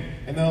in,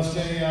 and they'll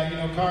say, you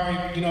know, Kari,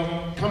 you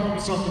know, come up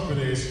with something for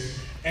this.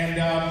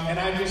 And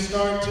I just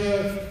start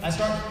to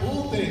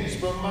pull things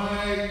from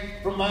my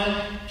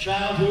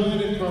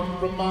childhood and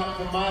from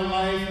my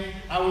life.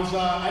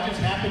 I just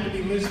happened to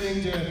be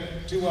listening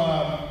to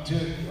watching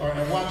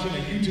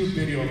a YouTube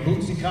video of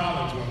Bootsy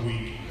Collins one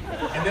week.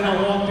 And then I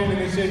walked in and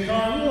they said,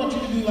 Carl, we want you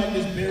to do like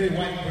this Barry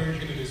White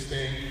version of this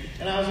thing.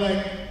 And I was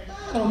like,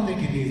 I don't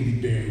think it needs to be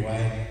Barry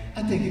White.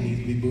 I think it needs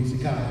to be Bootsy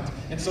Collins.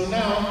 And so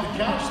now the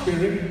couch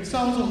spirit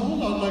sounds a whole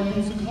lot like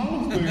Bootsy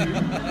Collins, baby.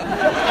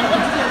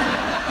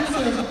 He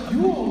says, you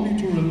all need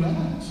to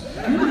relax.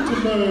 You need to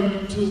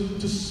learn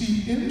to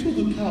seep into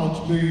the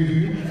couch,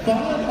 baby.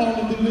 Find all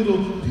of the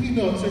little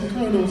peanuts and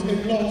kernels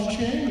and lost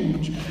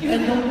change.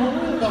 And don't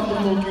worry about the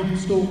monkey who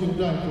stole the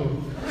diaper.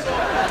 So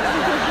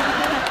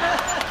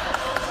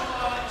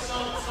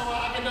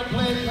I ended up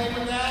playing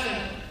with that.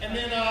 And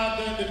then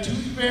the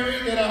Tooth Fairy,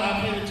 that I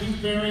played the Tooth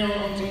Fairy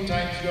on Teen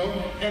Titans Go.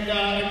 And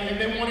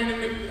they wanted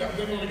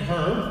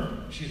her.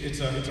 It's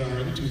a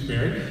her, the Tooth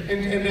Fairy,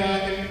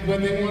 but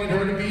they wanted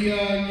her to be, you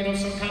know,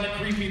 some kind of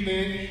creepy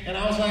thing, and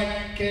I was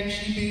like, can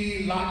she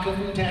be Latka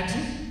from Taxi?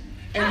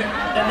 And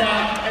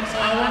so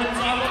I wanted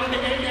to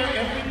end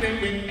everything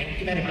with, thank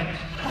you very much.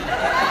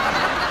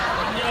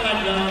 And they were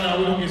like, no,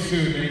 we won't get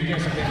sued, man. You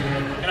can't say thank you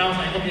very much. And I was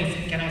like, okay,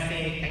 can I say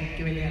thank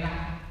you really a lot?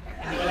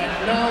 And they were like,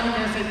 no, you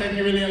can't say thank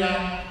you really a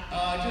lot.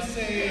 Just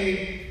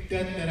say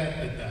da da da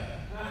da da.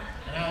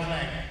 And I was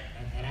like,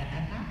 da da da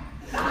da.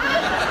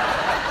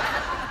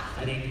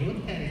 Very good,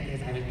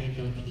 because I will make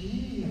your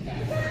teeth.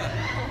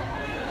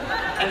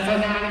 And so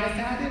now all of a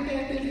sudden, the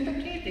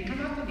little kids, they come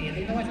up to me and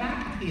they know what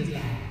laughter feels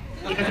like.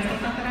 Because it's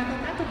not that I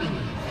don't want to be.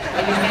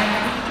 And it's like,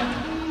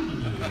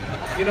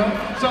 you know?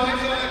 So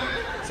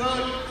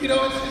you know,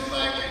 it's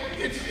like,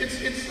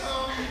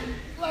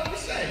 like I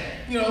say,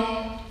 you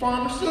know,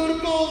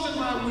 pharmaceuticals and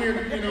my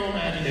weird, you know,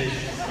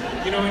 imagination.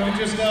 You know, and you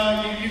just,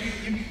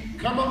 you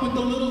come up with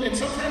the little, and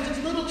sometimes it's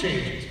little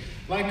changes.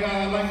 Like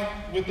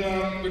with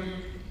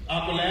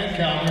Aqualad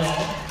Cowgirl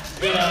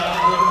that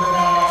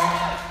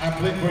I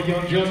played for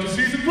Young Justice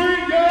Season 3,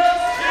 yes!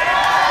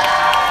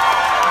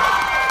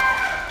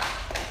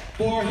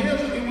 For him,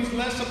 it was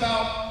less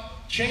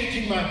about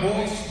changing my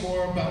voice,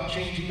 more about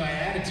changing my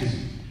attitude.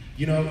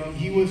 You know,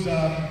 he was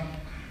a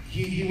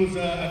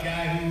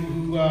guy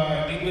who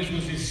English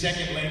was his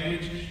second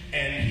language,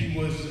 and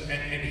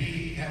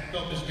he had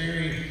felt this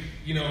very,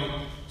 you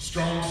know,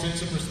 strong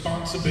sense of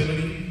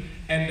responsibility.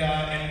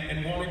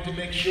 And wanted to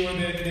make sure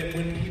that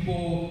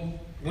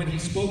when he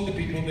spoke to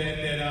people,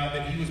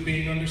 that he was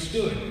being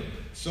understood.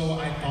 So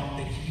I thought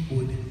that he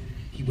would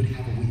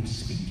have a way of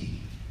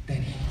speaking, that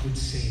he would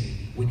say,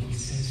 when he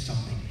says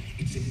something,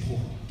 it's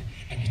important,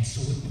 and it's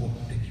so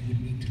important that you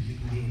would need to lean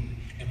in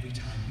every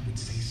time he would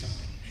say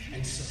something.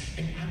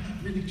 And I'm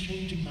not really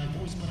changing my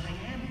voice, but I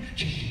am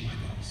changing my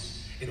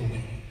voice in a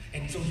way.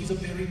 And so he's a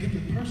very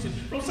different person.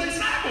 Don't say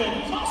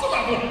Cyborg, it's also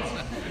my voice.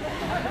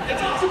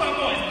 It's also my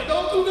voice. But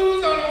those two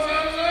dudes don't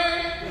sound the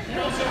same. You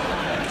know, so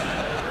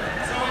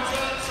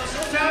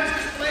sometimes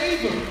it's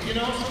flavor, you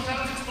know,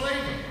 sometimes it's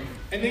flavor.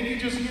 And then you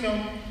just, you know,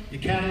 you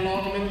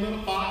catalog them in a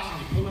little box and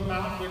you pull them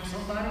out when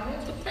somebody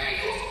wants to pay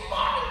you some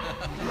money.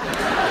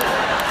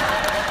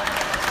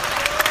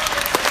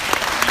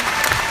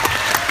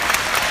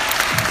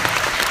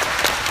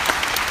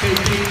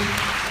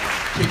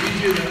 Can you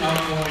do the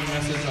outgoing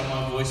message on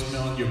my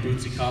voicemail in your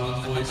Bootsy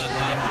Collins voice? That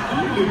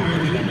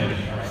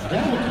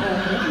would calm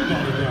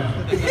everybody down.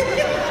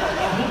 I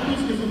hope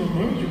this is an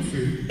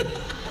emergency.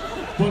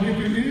 But if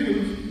it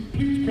is,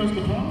 please press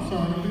the pound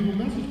sign and leave a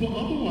message. But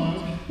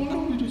otherwise, why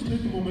don't we just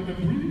take a moment and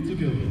breathe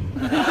together?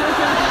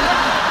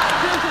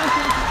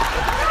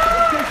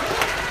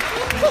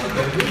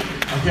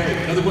 Okay,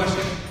 another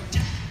question.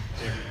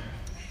 There.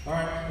 All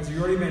right, as you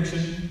already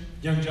mentioned,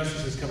 Young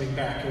Justice is coming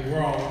back, and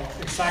we're all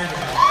excited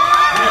about it.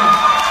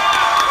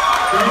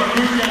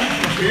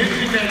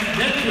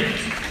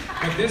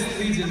 But this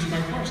leads into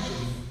my question,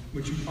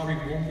 which you probably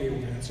won't be able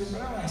to answer,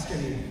 but I'll ask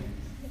anyway.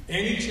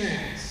 Any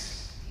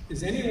chance,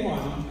 is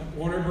anyone at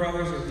Warner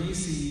Brothers or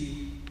DC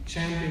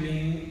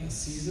championing a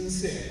season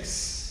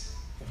 6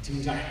 of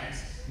Teen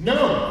Titans?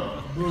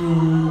 No.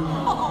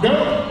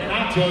 No. And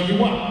I'll tell you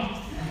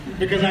why.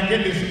 Because I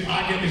get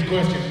this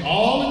question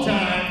all the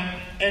time.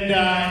 And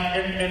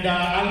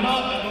I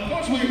love, of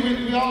course, we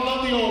all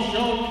love the old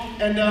show,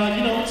 and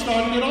you know, it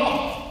started it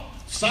all.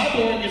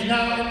 Cyborg is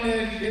now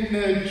in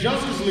the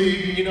Justice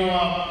League, you know,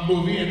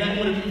 movie, and that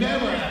would have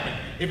never happened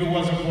if it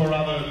wasn't for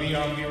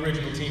the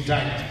original Teen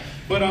Titans.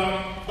 But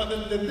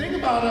the thing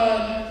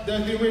about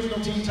the original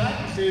Teen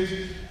Titans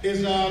is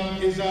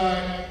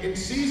in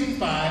season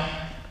 5.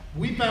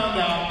 We found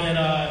out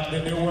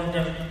that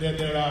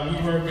we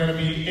were going to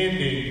be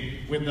ending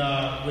with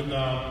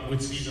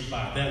season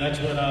 5. That's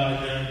what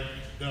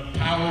the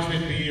powers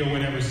that be or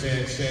whatever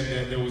said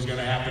that was going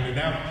to happen,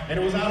 and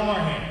it was out of our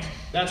hands.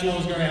 That's what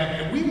was going to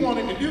happen, and we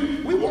wanted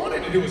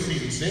to do a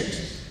season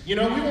 6. You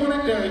know, we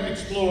wanted to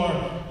explore,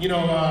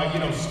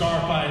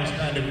 Starfire's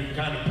kind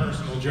of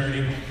personal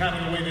journey, kind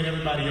of the way that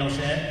everybody else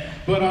had,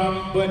 but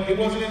it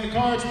wasn't in the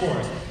cards for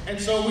us, and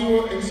so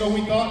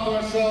we thought to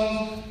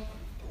ourselves,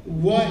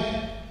 what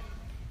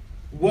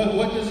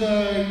is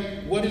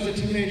a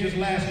teenager's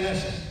last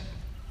lesson?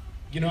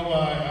 You know,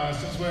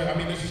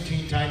 this is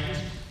Teen Titans.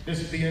 This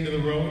is the end of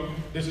the road.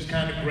 This is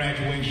kind of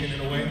graduation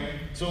in a way.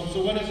 So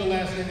what is the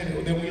last thing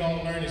that we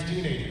all learn as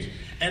teenagers?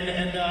 And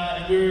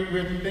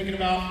we're thinking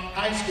about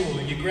high school,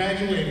 and you're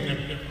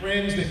graduating, the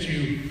friends that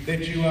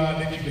you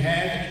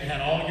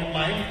had all your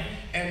life,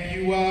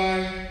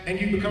 and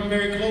you become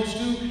very close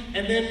to,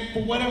 and then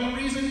for whatever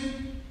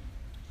reason,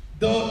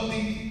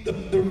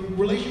 the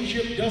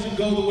relationship doesn't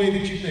go the way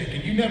that you think,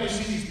 and you never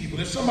see these people.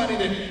 There's somebody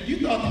that you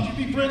thought that you'd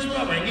be friends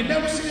forever, and you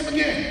never see them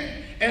again.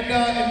 And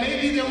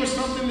maybe there was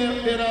something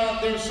that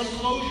there was some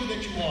closure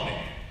that you wanted,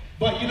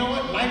 but you know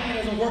what? Life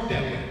doesn't work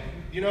that way.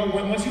 You know,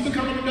 once you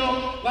become an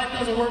adult, life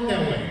doesn't work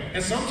that way.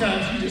 And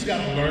sometimes you just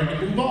got to learn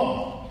to move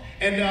on.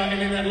 And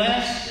in that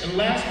last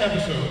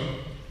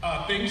episode,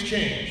 things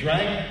change,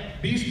 right?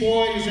 Beast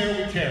Boy is there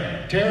with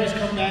Tara. Tara's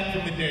come back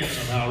from the dead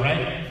somehow,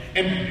 right?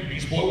 And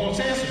Beast Boy wants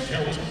answers.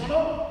 Tara, what's going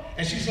on?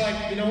 And she's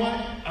like, you know what?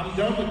 I'm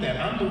done with that.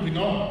 I'm moving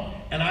on.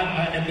 And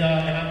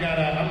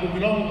I'm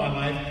moving on with my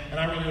life, and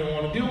I really don't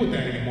want to deal with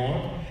that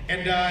anymore.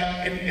 And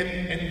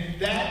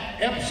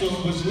that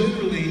episode was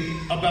literally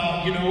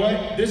about, you know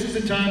what? This is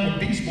the time when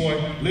Beast Boy,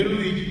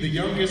 literally the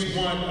youngest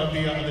one of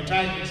the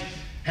Titans,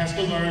 has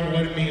to learn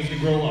what it means to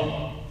grow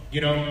up.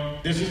 You know,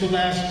 this is the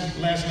last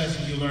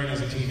lesson you learn as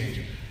a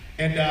teenager.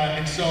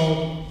 And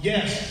so,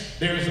 yes,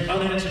 there's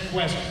unanswered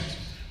questions,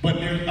 but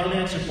they're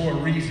unanswered for a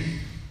reason.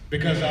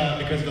 Because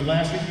the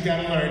last thing you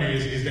got to learn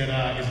is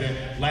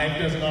that life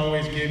doesn't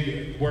always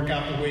work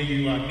out the way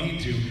you need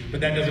to, but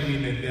that doesn't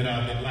mean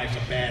that life's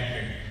a bad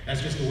thing.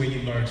 That's just the way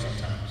you learn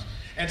sometimes.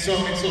 And so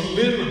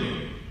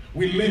literally,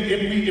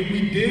 if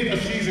we did a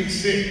season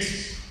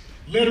 6,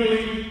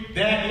 literally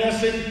that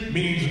lesson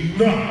means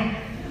nothing.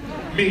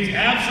 Means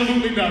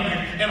absolutely nothing.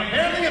 And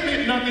apparently it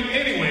meant nothing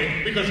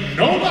anyway, because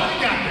nobody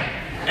got that.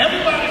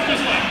 Everybody's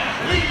just like,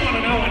 we want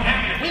to know what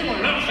happened. We want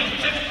to know season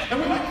 6. And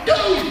we're like,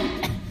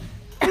 dude!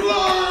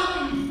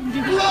 Learn!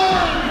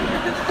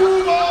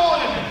 Move on!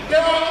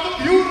 There are other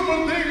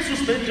beautiful things to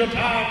spend your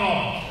time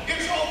on.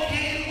 It's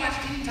okay to watch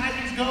Teen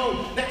Titans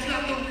go. That's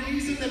not the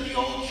reason that the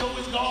old show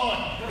is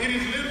gone. It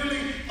is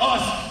literally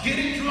us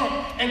getting drunk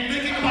and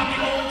thinking about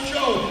the old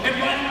show and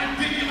writing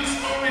ridiculous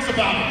stories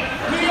about it.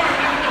 We are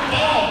having a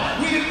ball.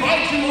 We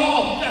invite you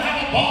all to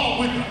have a ball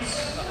with us.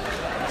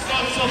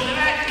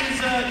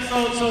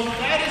 So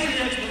that is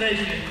the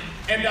explanation.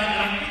 And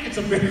I think it's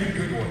a very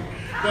good one.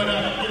 But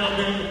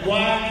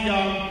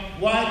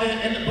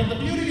but the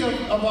beauty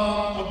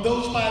of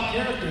those 5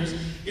 characters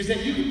is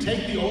that you can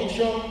take the old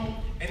show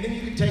and then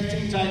you can take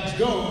Teen Titans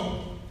Go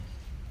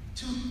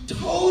to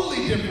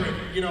totally different,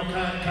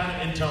 kind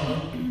of in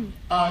tone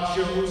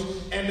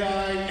shows, and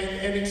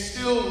it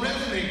still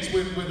resonates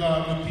with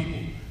people.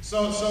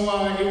 So it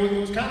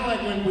was kind of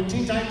like when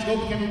Teen Titans Go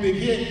became a big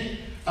hit.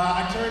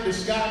 I turned to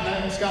Scott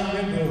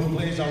Renville, who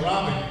plays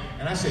Robin,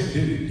 and I said,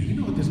 "Dude, do you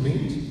know what this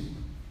means?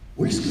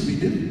 We're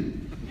Scooby-Doo."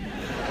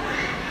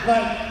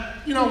 Like,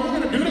 we're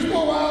going to do this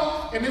for a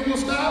while, and then we'll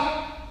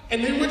stop,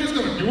 and then we're just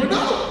going to do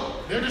another.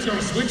 They're just going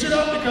to switch it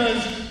up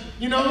because,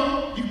 you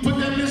put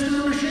that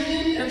mystery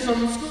machine and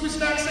some Scooby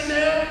snacks in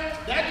there,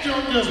 that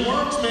junk just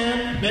works,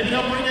 man. Maybe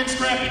they'll bring in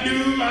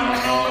Scrappy-Doo, I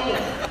don't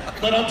know.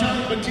 But I'm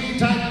telling you, but Teen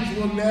Titans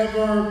will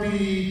never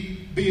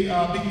be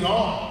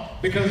gone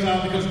because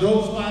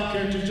those 5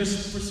 characters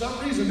just, for some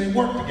reason, they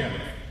work together.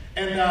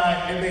 And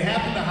they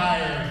happen to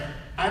hire,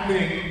 I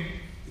think,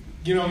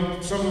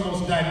 some of the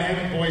most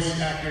dynamic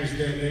voice actors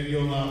that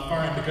you'll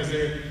find because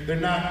they're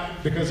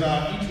not, because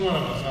each one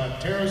of us,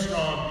 Tara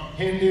Strong,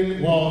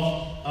 Hendon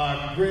Walsh,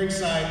 Greg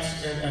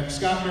Sipes, and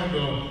Scott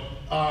Renville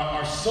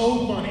are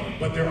so funny,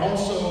 but they're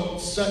also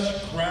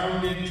such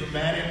grounded,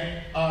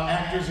 dramatic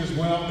actors as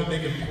well that they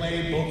can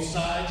play both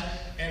sides.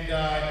 And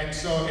I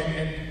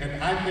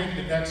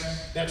think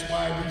that's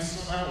why we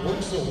somehow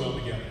work so well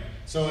together.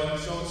 So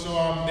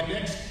the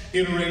next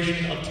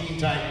iteration of Teen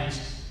Titans,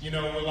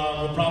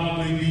 will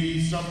probably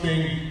be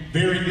something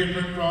very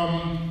different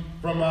from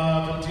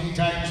Teen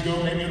Titans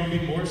Go. Maybe it'll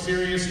be more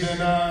serious than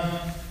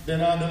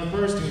the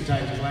first Teen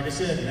Titans. Like I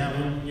said, that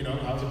one,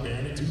 I was a bear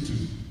in a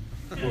tutu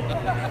for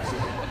one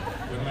episode.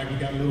 But like we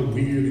got a little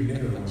weird in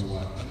there once in a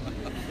while.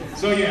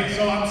 So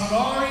I'm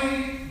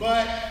sorry,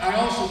 but I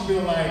also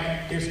feel like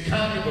it's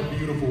kind of a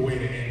beautiful way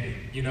to end it.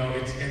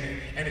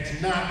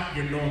 It's not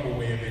your normal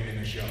way of ending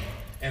a show.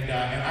 And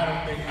I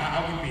don't think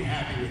I would be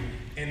happy with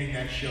ending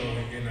that show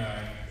in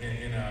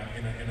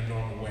a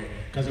normal way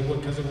because it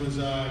was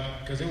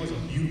a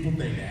beautiful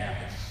thing to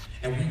happen,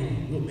 and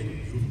we'll make a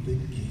beautiful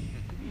thing again.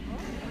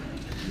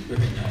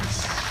 Very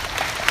nice.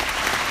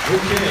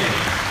 Okay,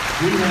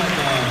 we have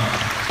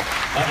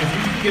If you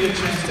didn't get a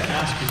chance to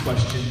ask your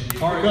question,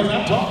 Kari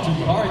talks a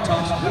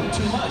little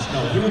too much.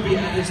 No, he will be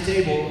at his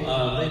table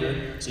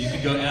later, so you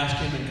can go ask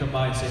him and come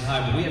by and say hi.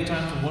 But we have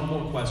time for one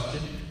more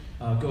question.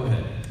 Go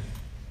ahead.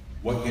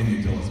 What can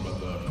you tell us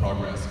about the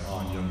progress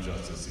on Young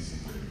Justice Season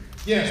 3?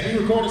 Yes, we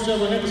recorded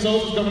several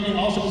episodes. It's going to be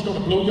awesome. It's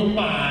going to blow your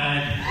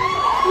mind.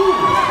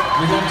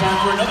 We have time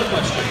for another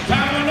question.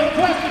 Time for another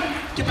question.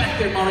 Get back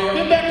there, Mario.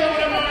 Get back over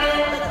there, Mario.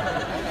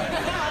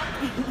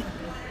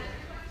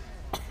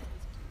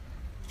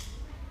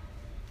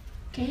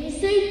 Can you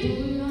say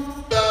booyah?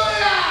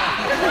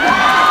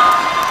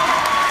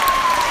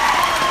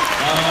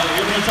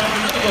 You're going to time for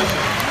another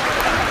question.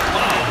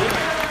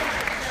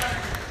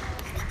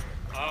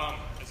 Wow.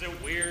 Is it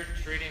weird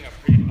treating a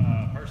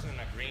person in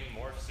a green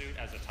morph suit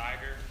as a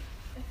tiger?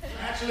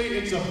 Actually,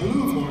 it's a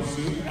blue morph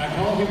suit. I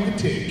call him the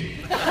Tick.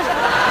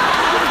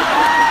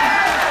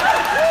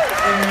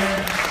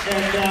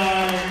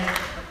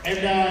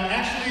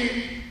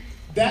 Actually,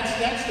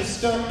 that's the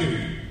stunt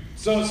dude.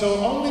 So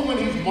only when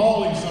he's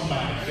mauling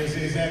somebody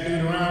is that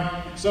dude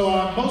around. So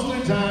most of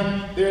the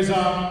time there's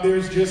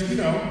just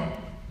a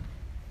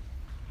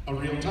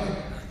real tiger.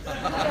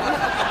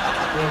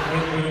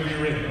 What have you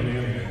written on the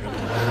internet?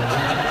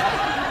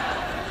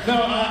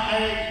 No,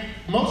 I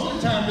most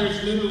of the time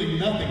there's literally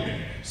nothing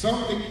there.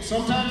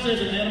 Sometimes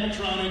there's an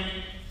animatronic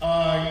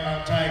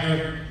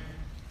tiger.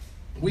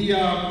 We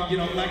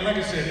like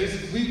I said,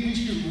 we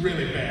shoot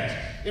really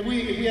fast. If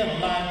we had a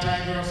live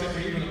tiger on set for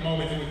even a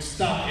moment, it would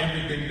stop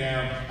everything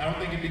down. I don't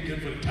think it'd be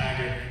good for the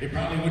tiger. It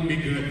probably wouldn't be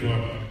good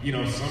for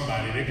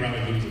somebody. They'd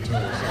probably lose a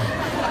toe or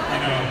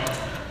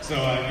something. So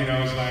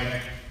it's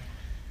like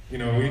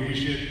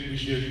we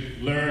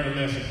should learn a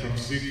lesson from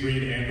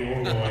Siegfried and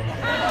or Roy.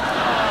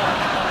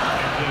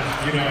 And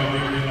just be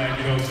like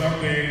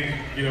something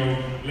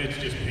let's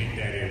just paint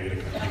that in with a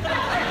computer.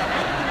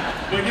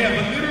 But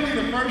literally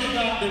the first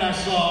shot that I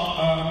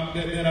saw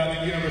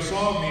that you ever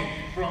saw of me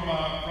from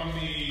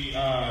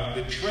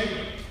the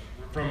trailer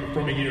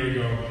from a year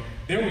ago,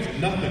 there was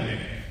nothing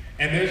there.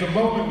 And there's a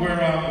moment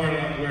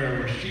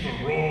where Shiva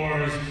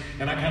roars,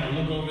 and I kind of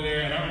look over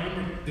there, and I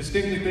remember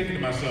distinctly thinking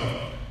to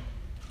myself,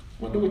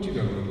 wonder what you're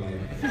gonna look like.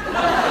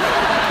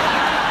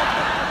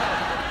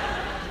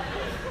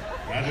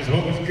 I just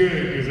hope it's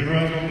good, because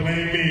everyone's gonna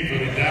blame me for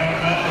the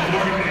downfall of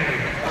Workday.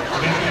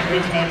 That thing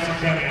looks like some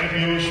kind of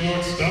FBO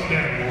short stuffed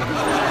animal.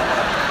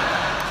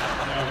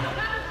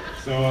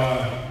 So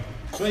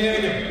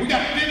yeah. We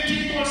got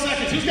 15 more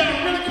seconds. Who's got a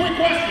really quick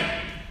question?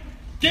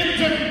 Give it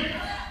to me.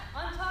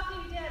 On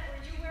Talking Dead,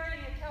 were you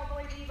wearing a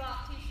Cowboy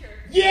Bebop t-shirt?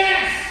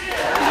 Yes!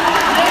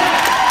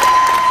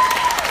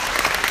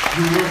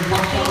 You were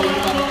my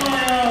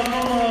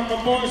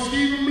boy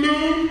Stephen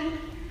Blue,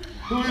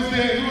 who is a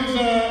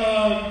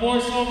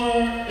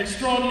voiceover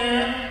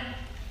extraordinaire.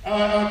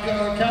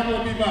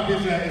 Cowboy Bebop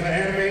is an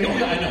anime. Oh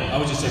yeah, I know. I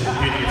was just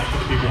repeating it for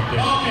the people up there.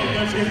 Okay,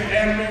 that's an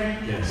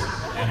anime. Yes,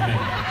 anime.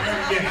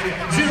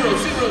 Yes. 0,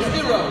 0,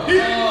 0.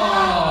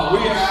 Oh, we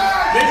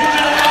are. Ladies and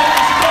gentlemen,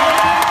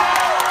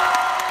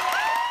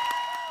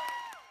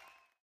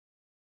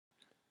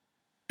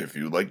 If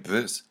you liked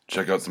this,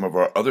 check out some of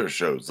our other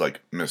shows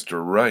like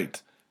Mr.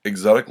 Right,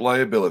 Exotic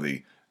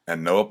Liability,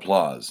 and No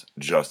Applause,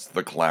 Just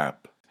the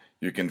Clap.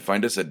 You can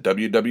find us at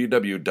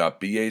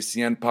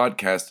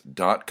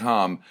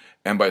www.bacnpodcast.com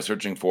and by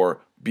searching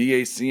for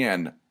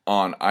BACN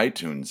on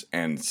iTunes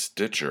and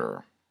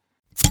Stitcher.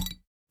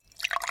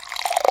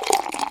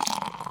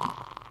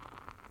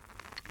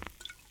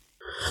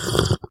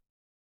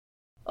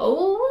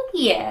 Oh,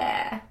 yeah.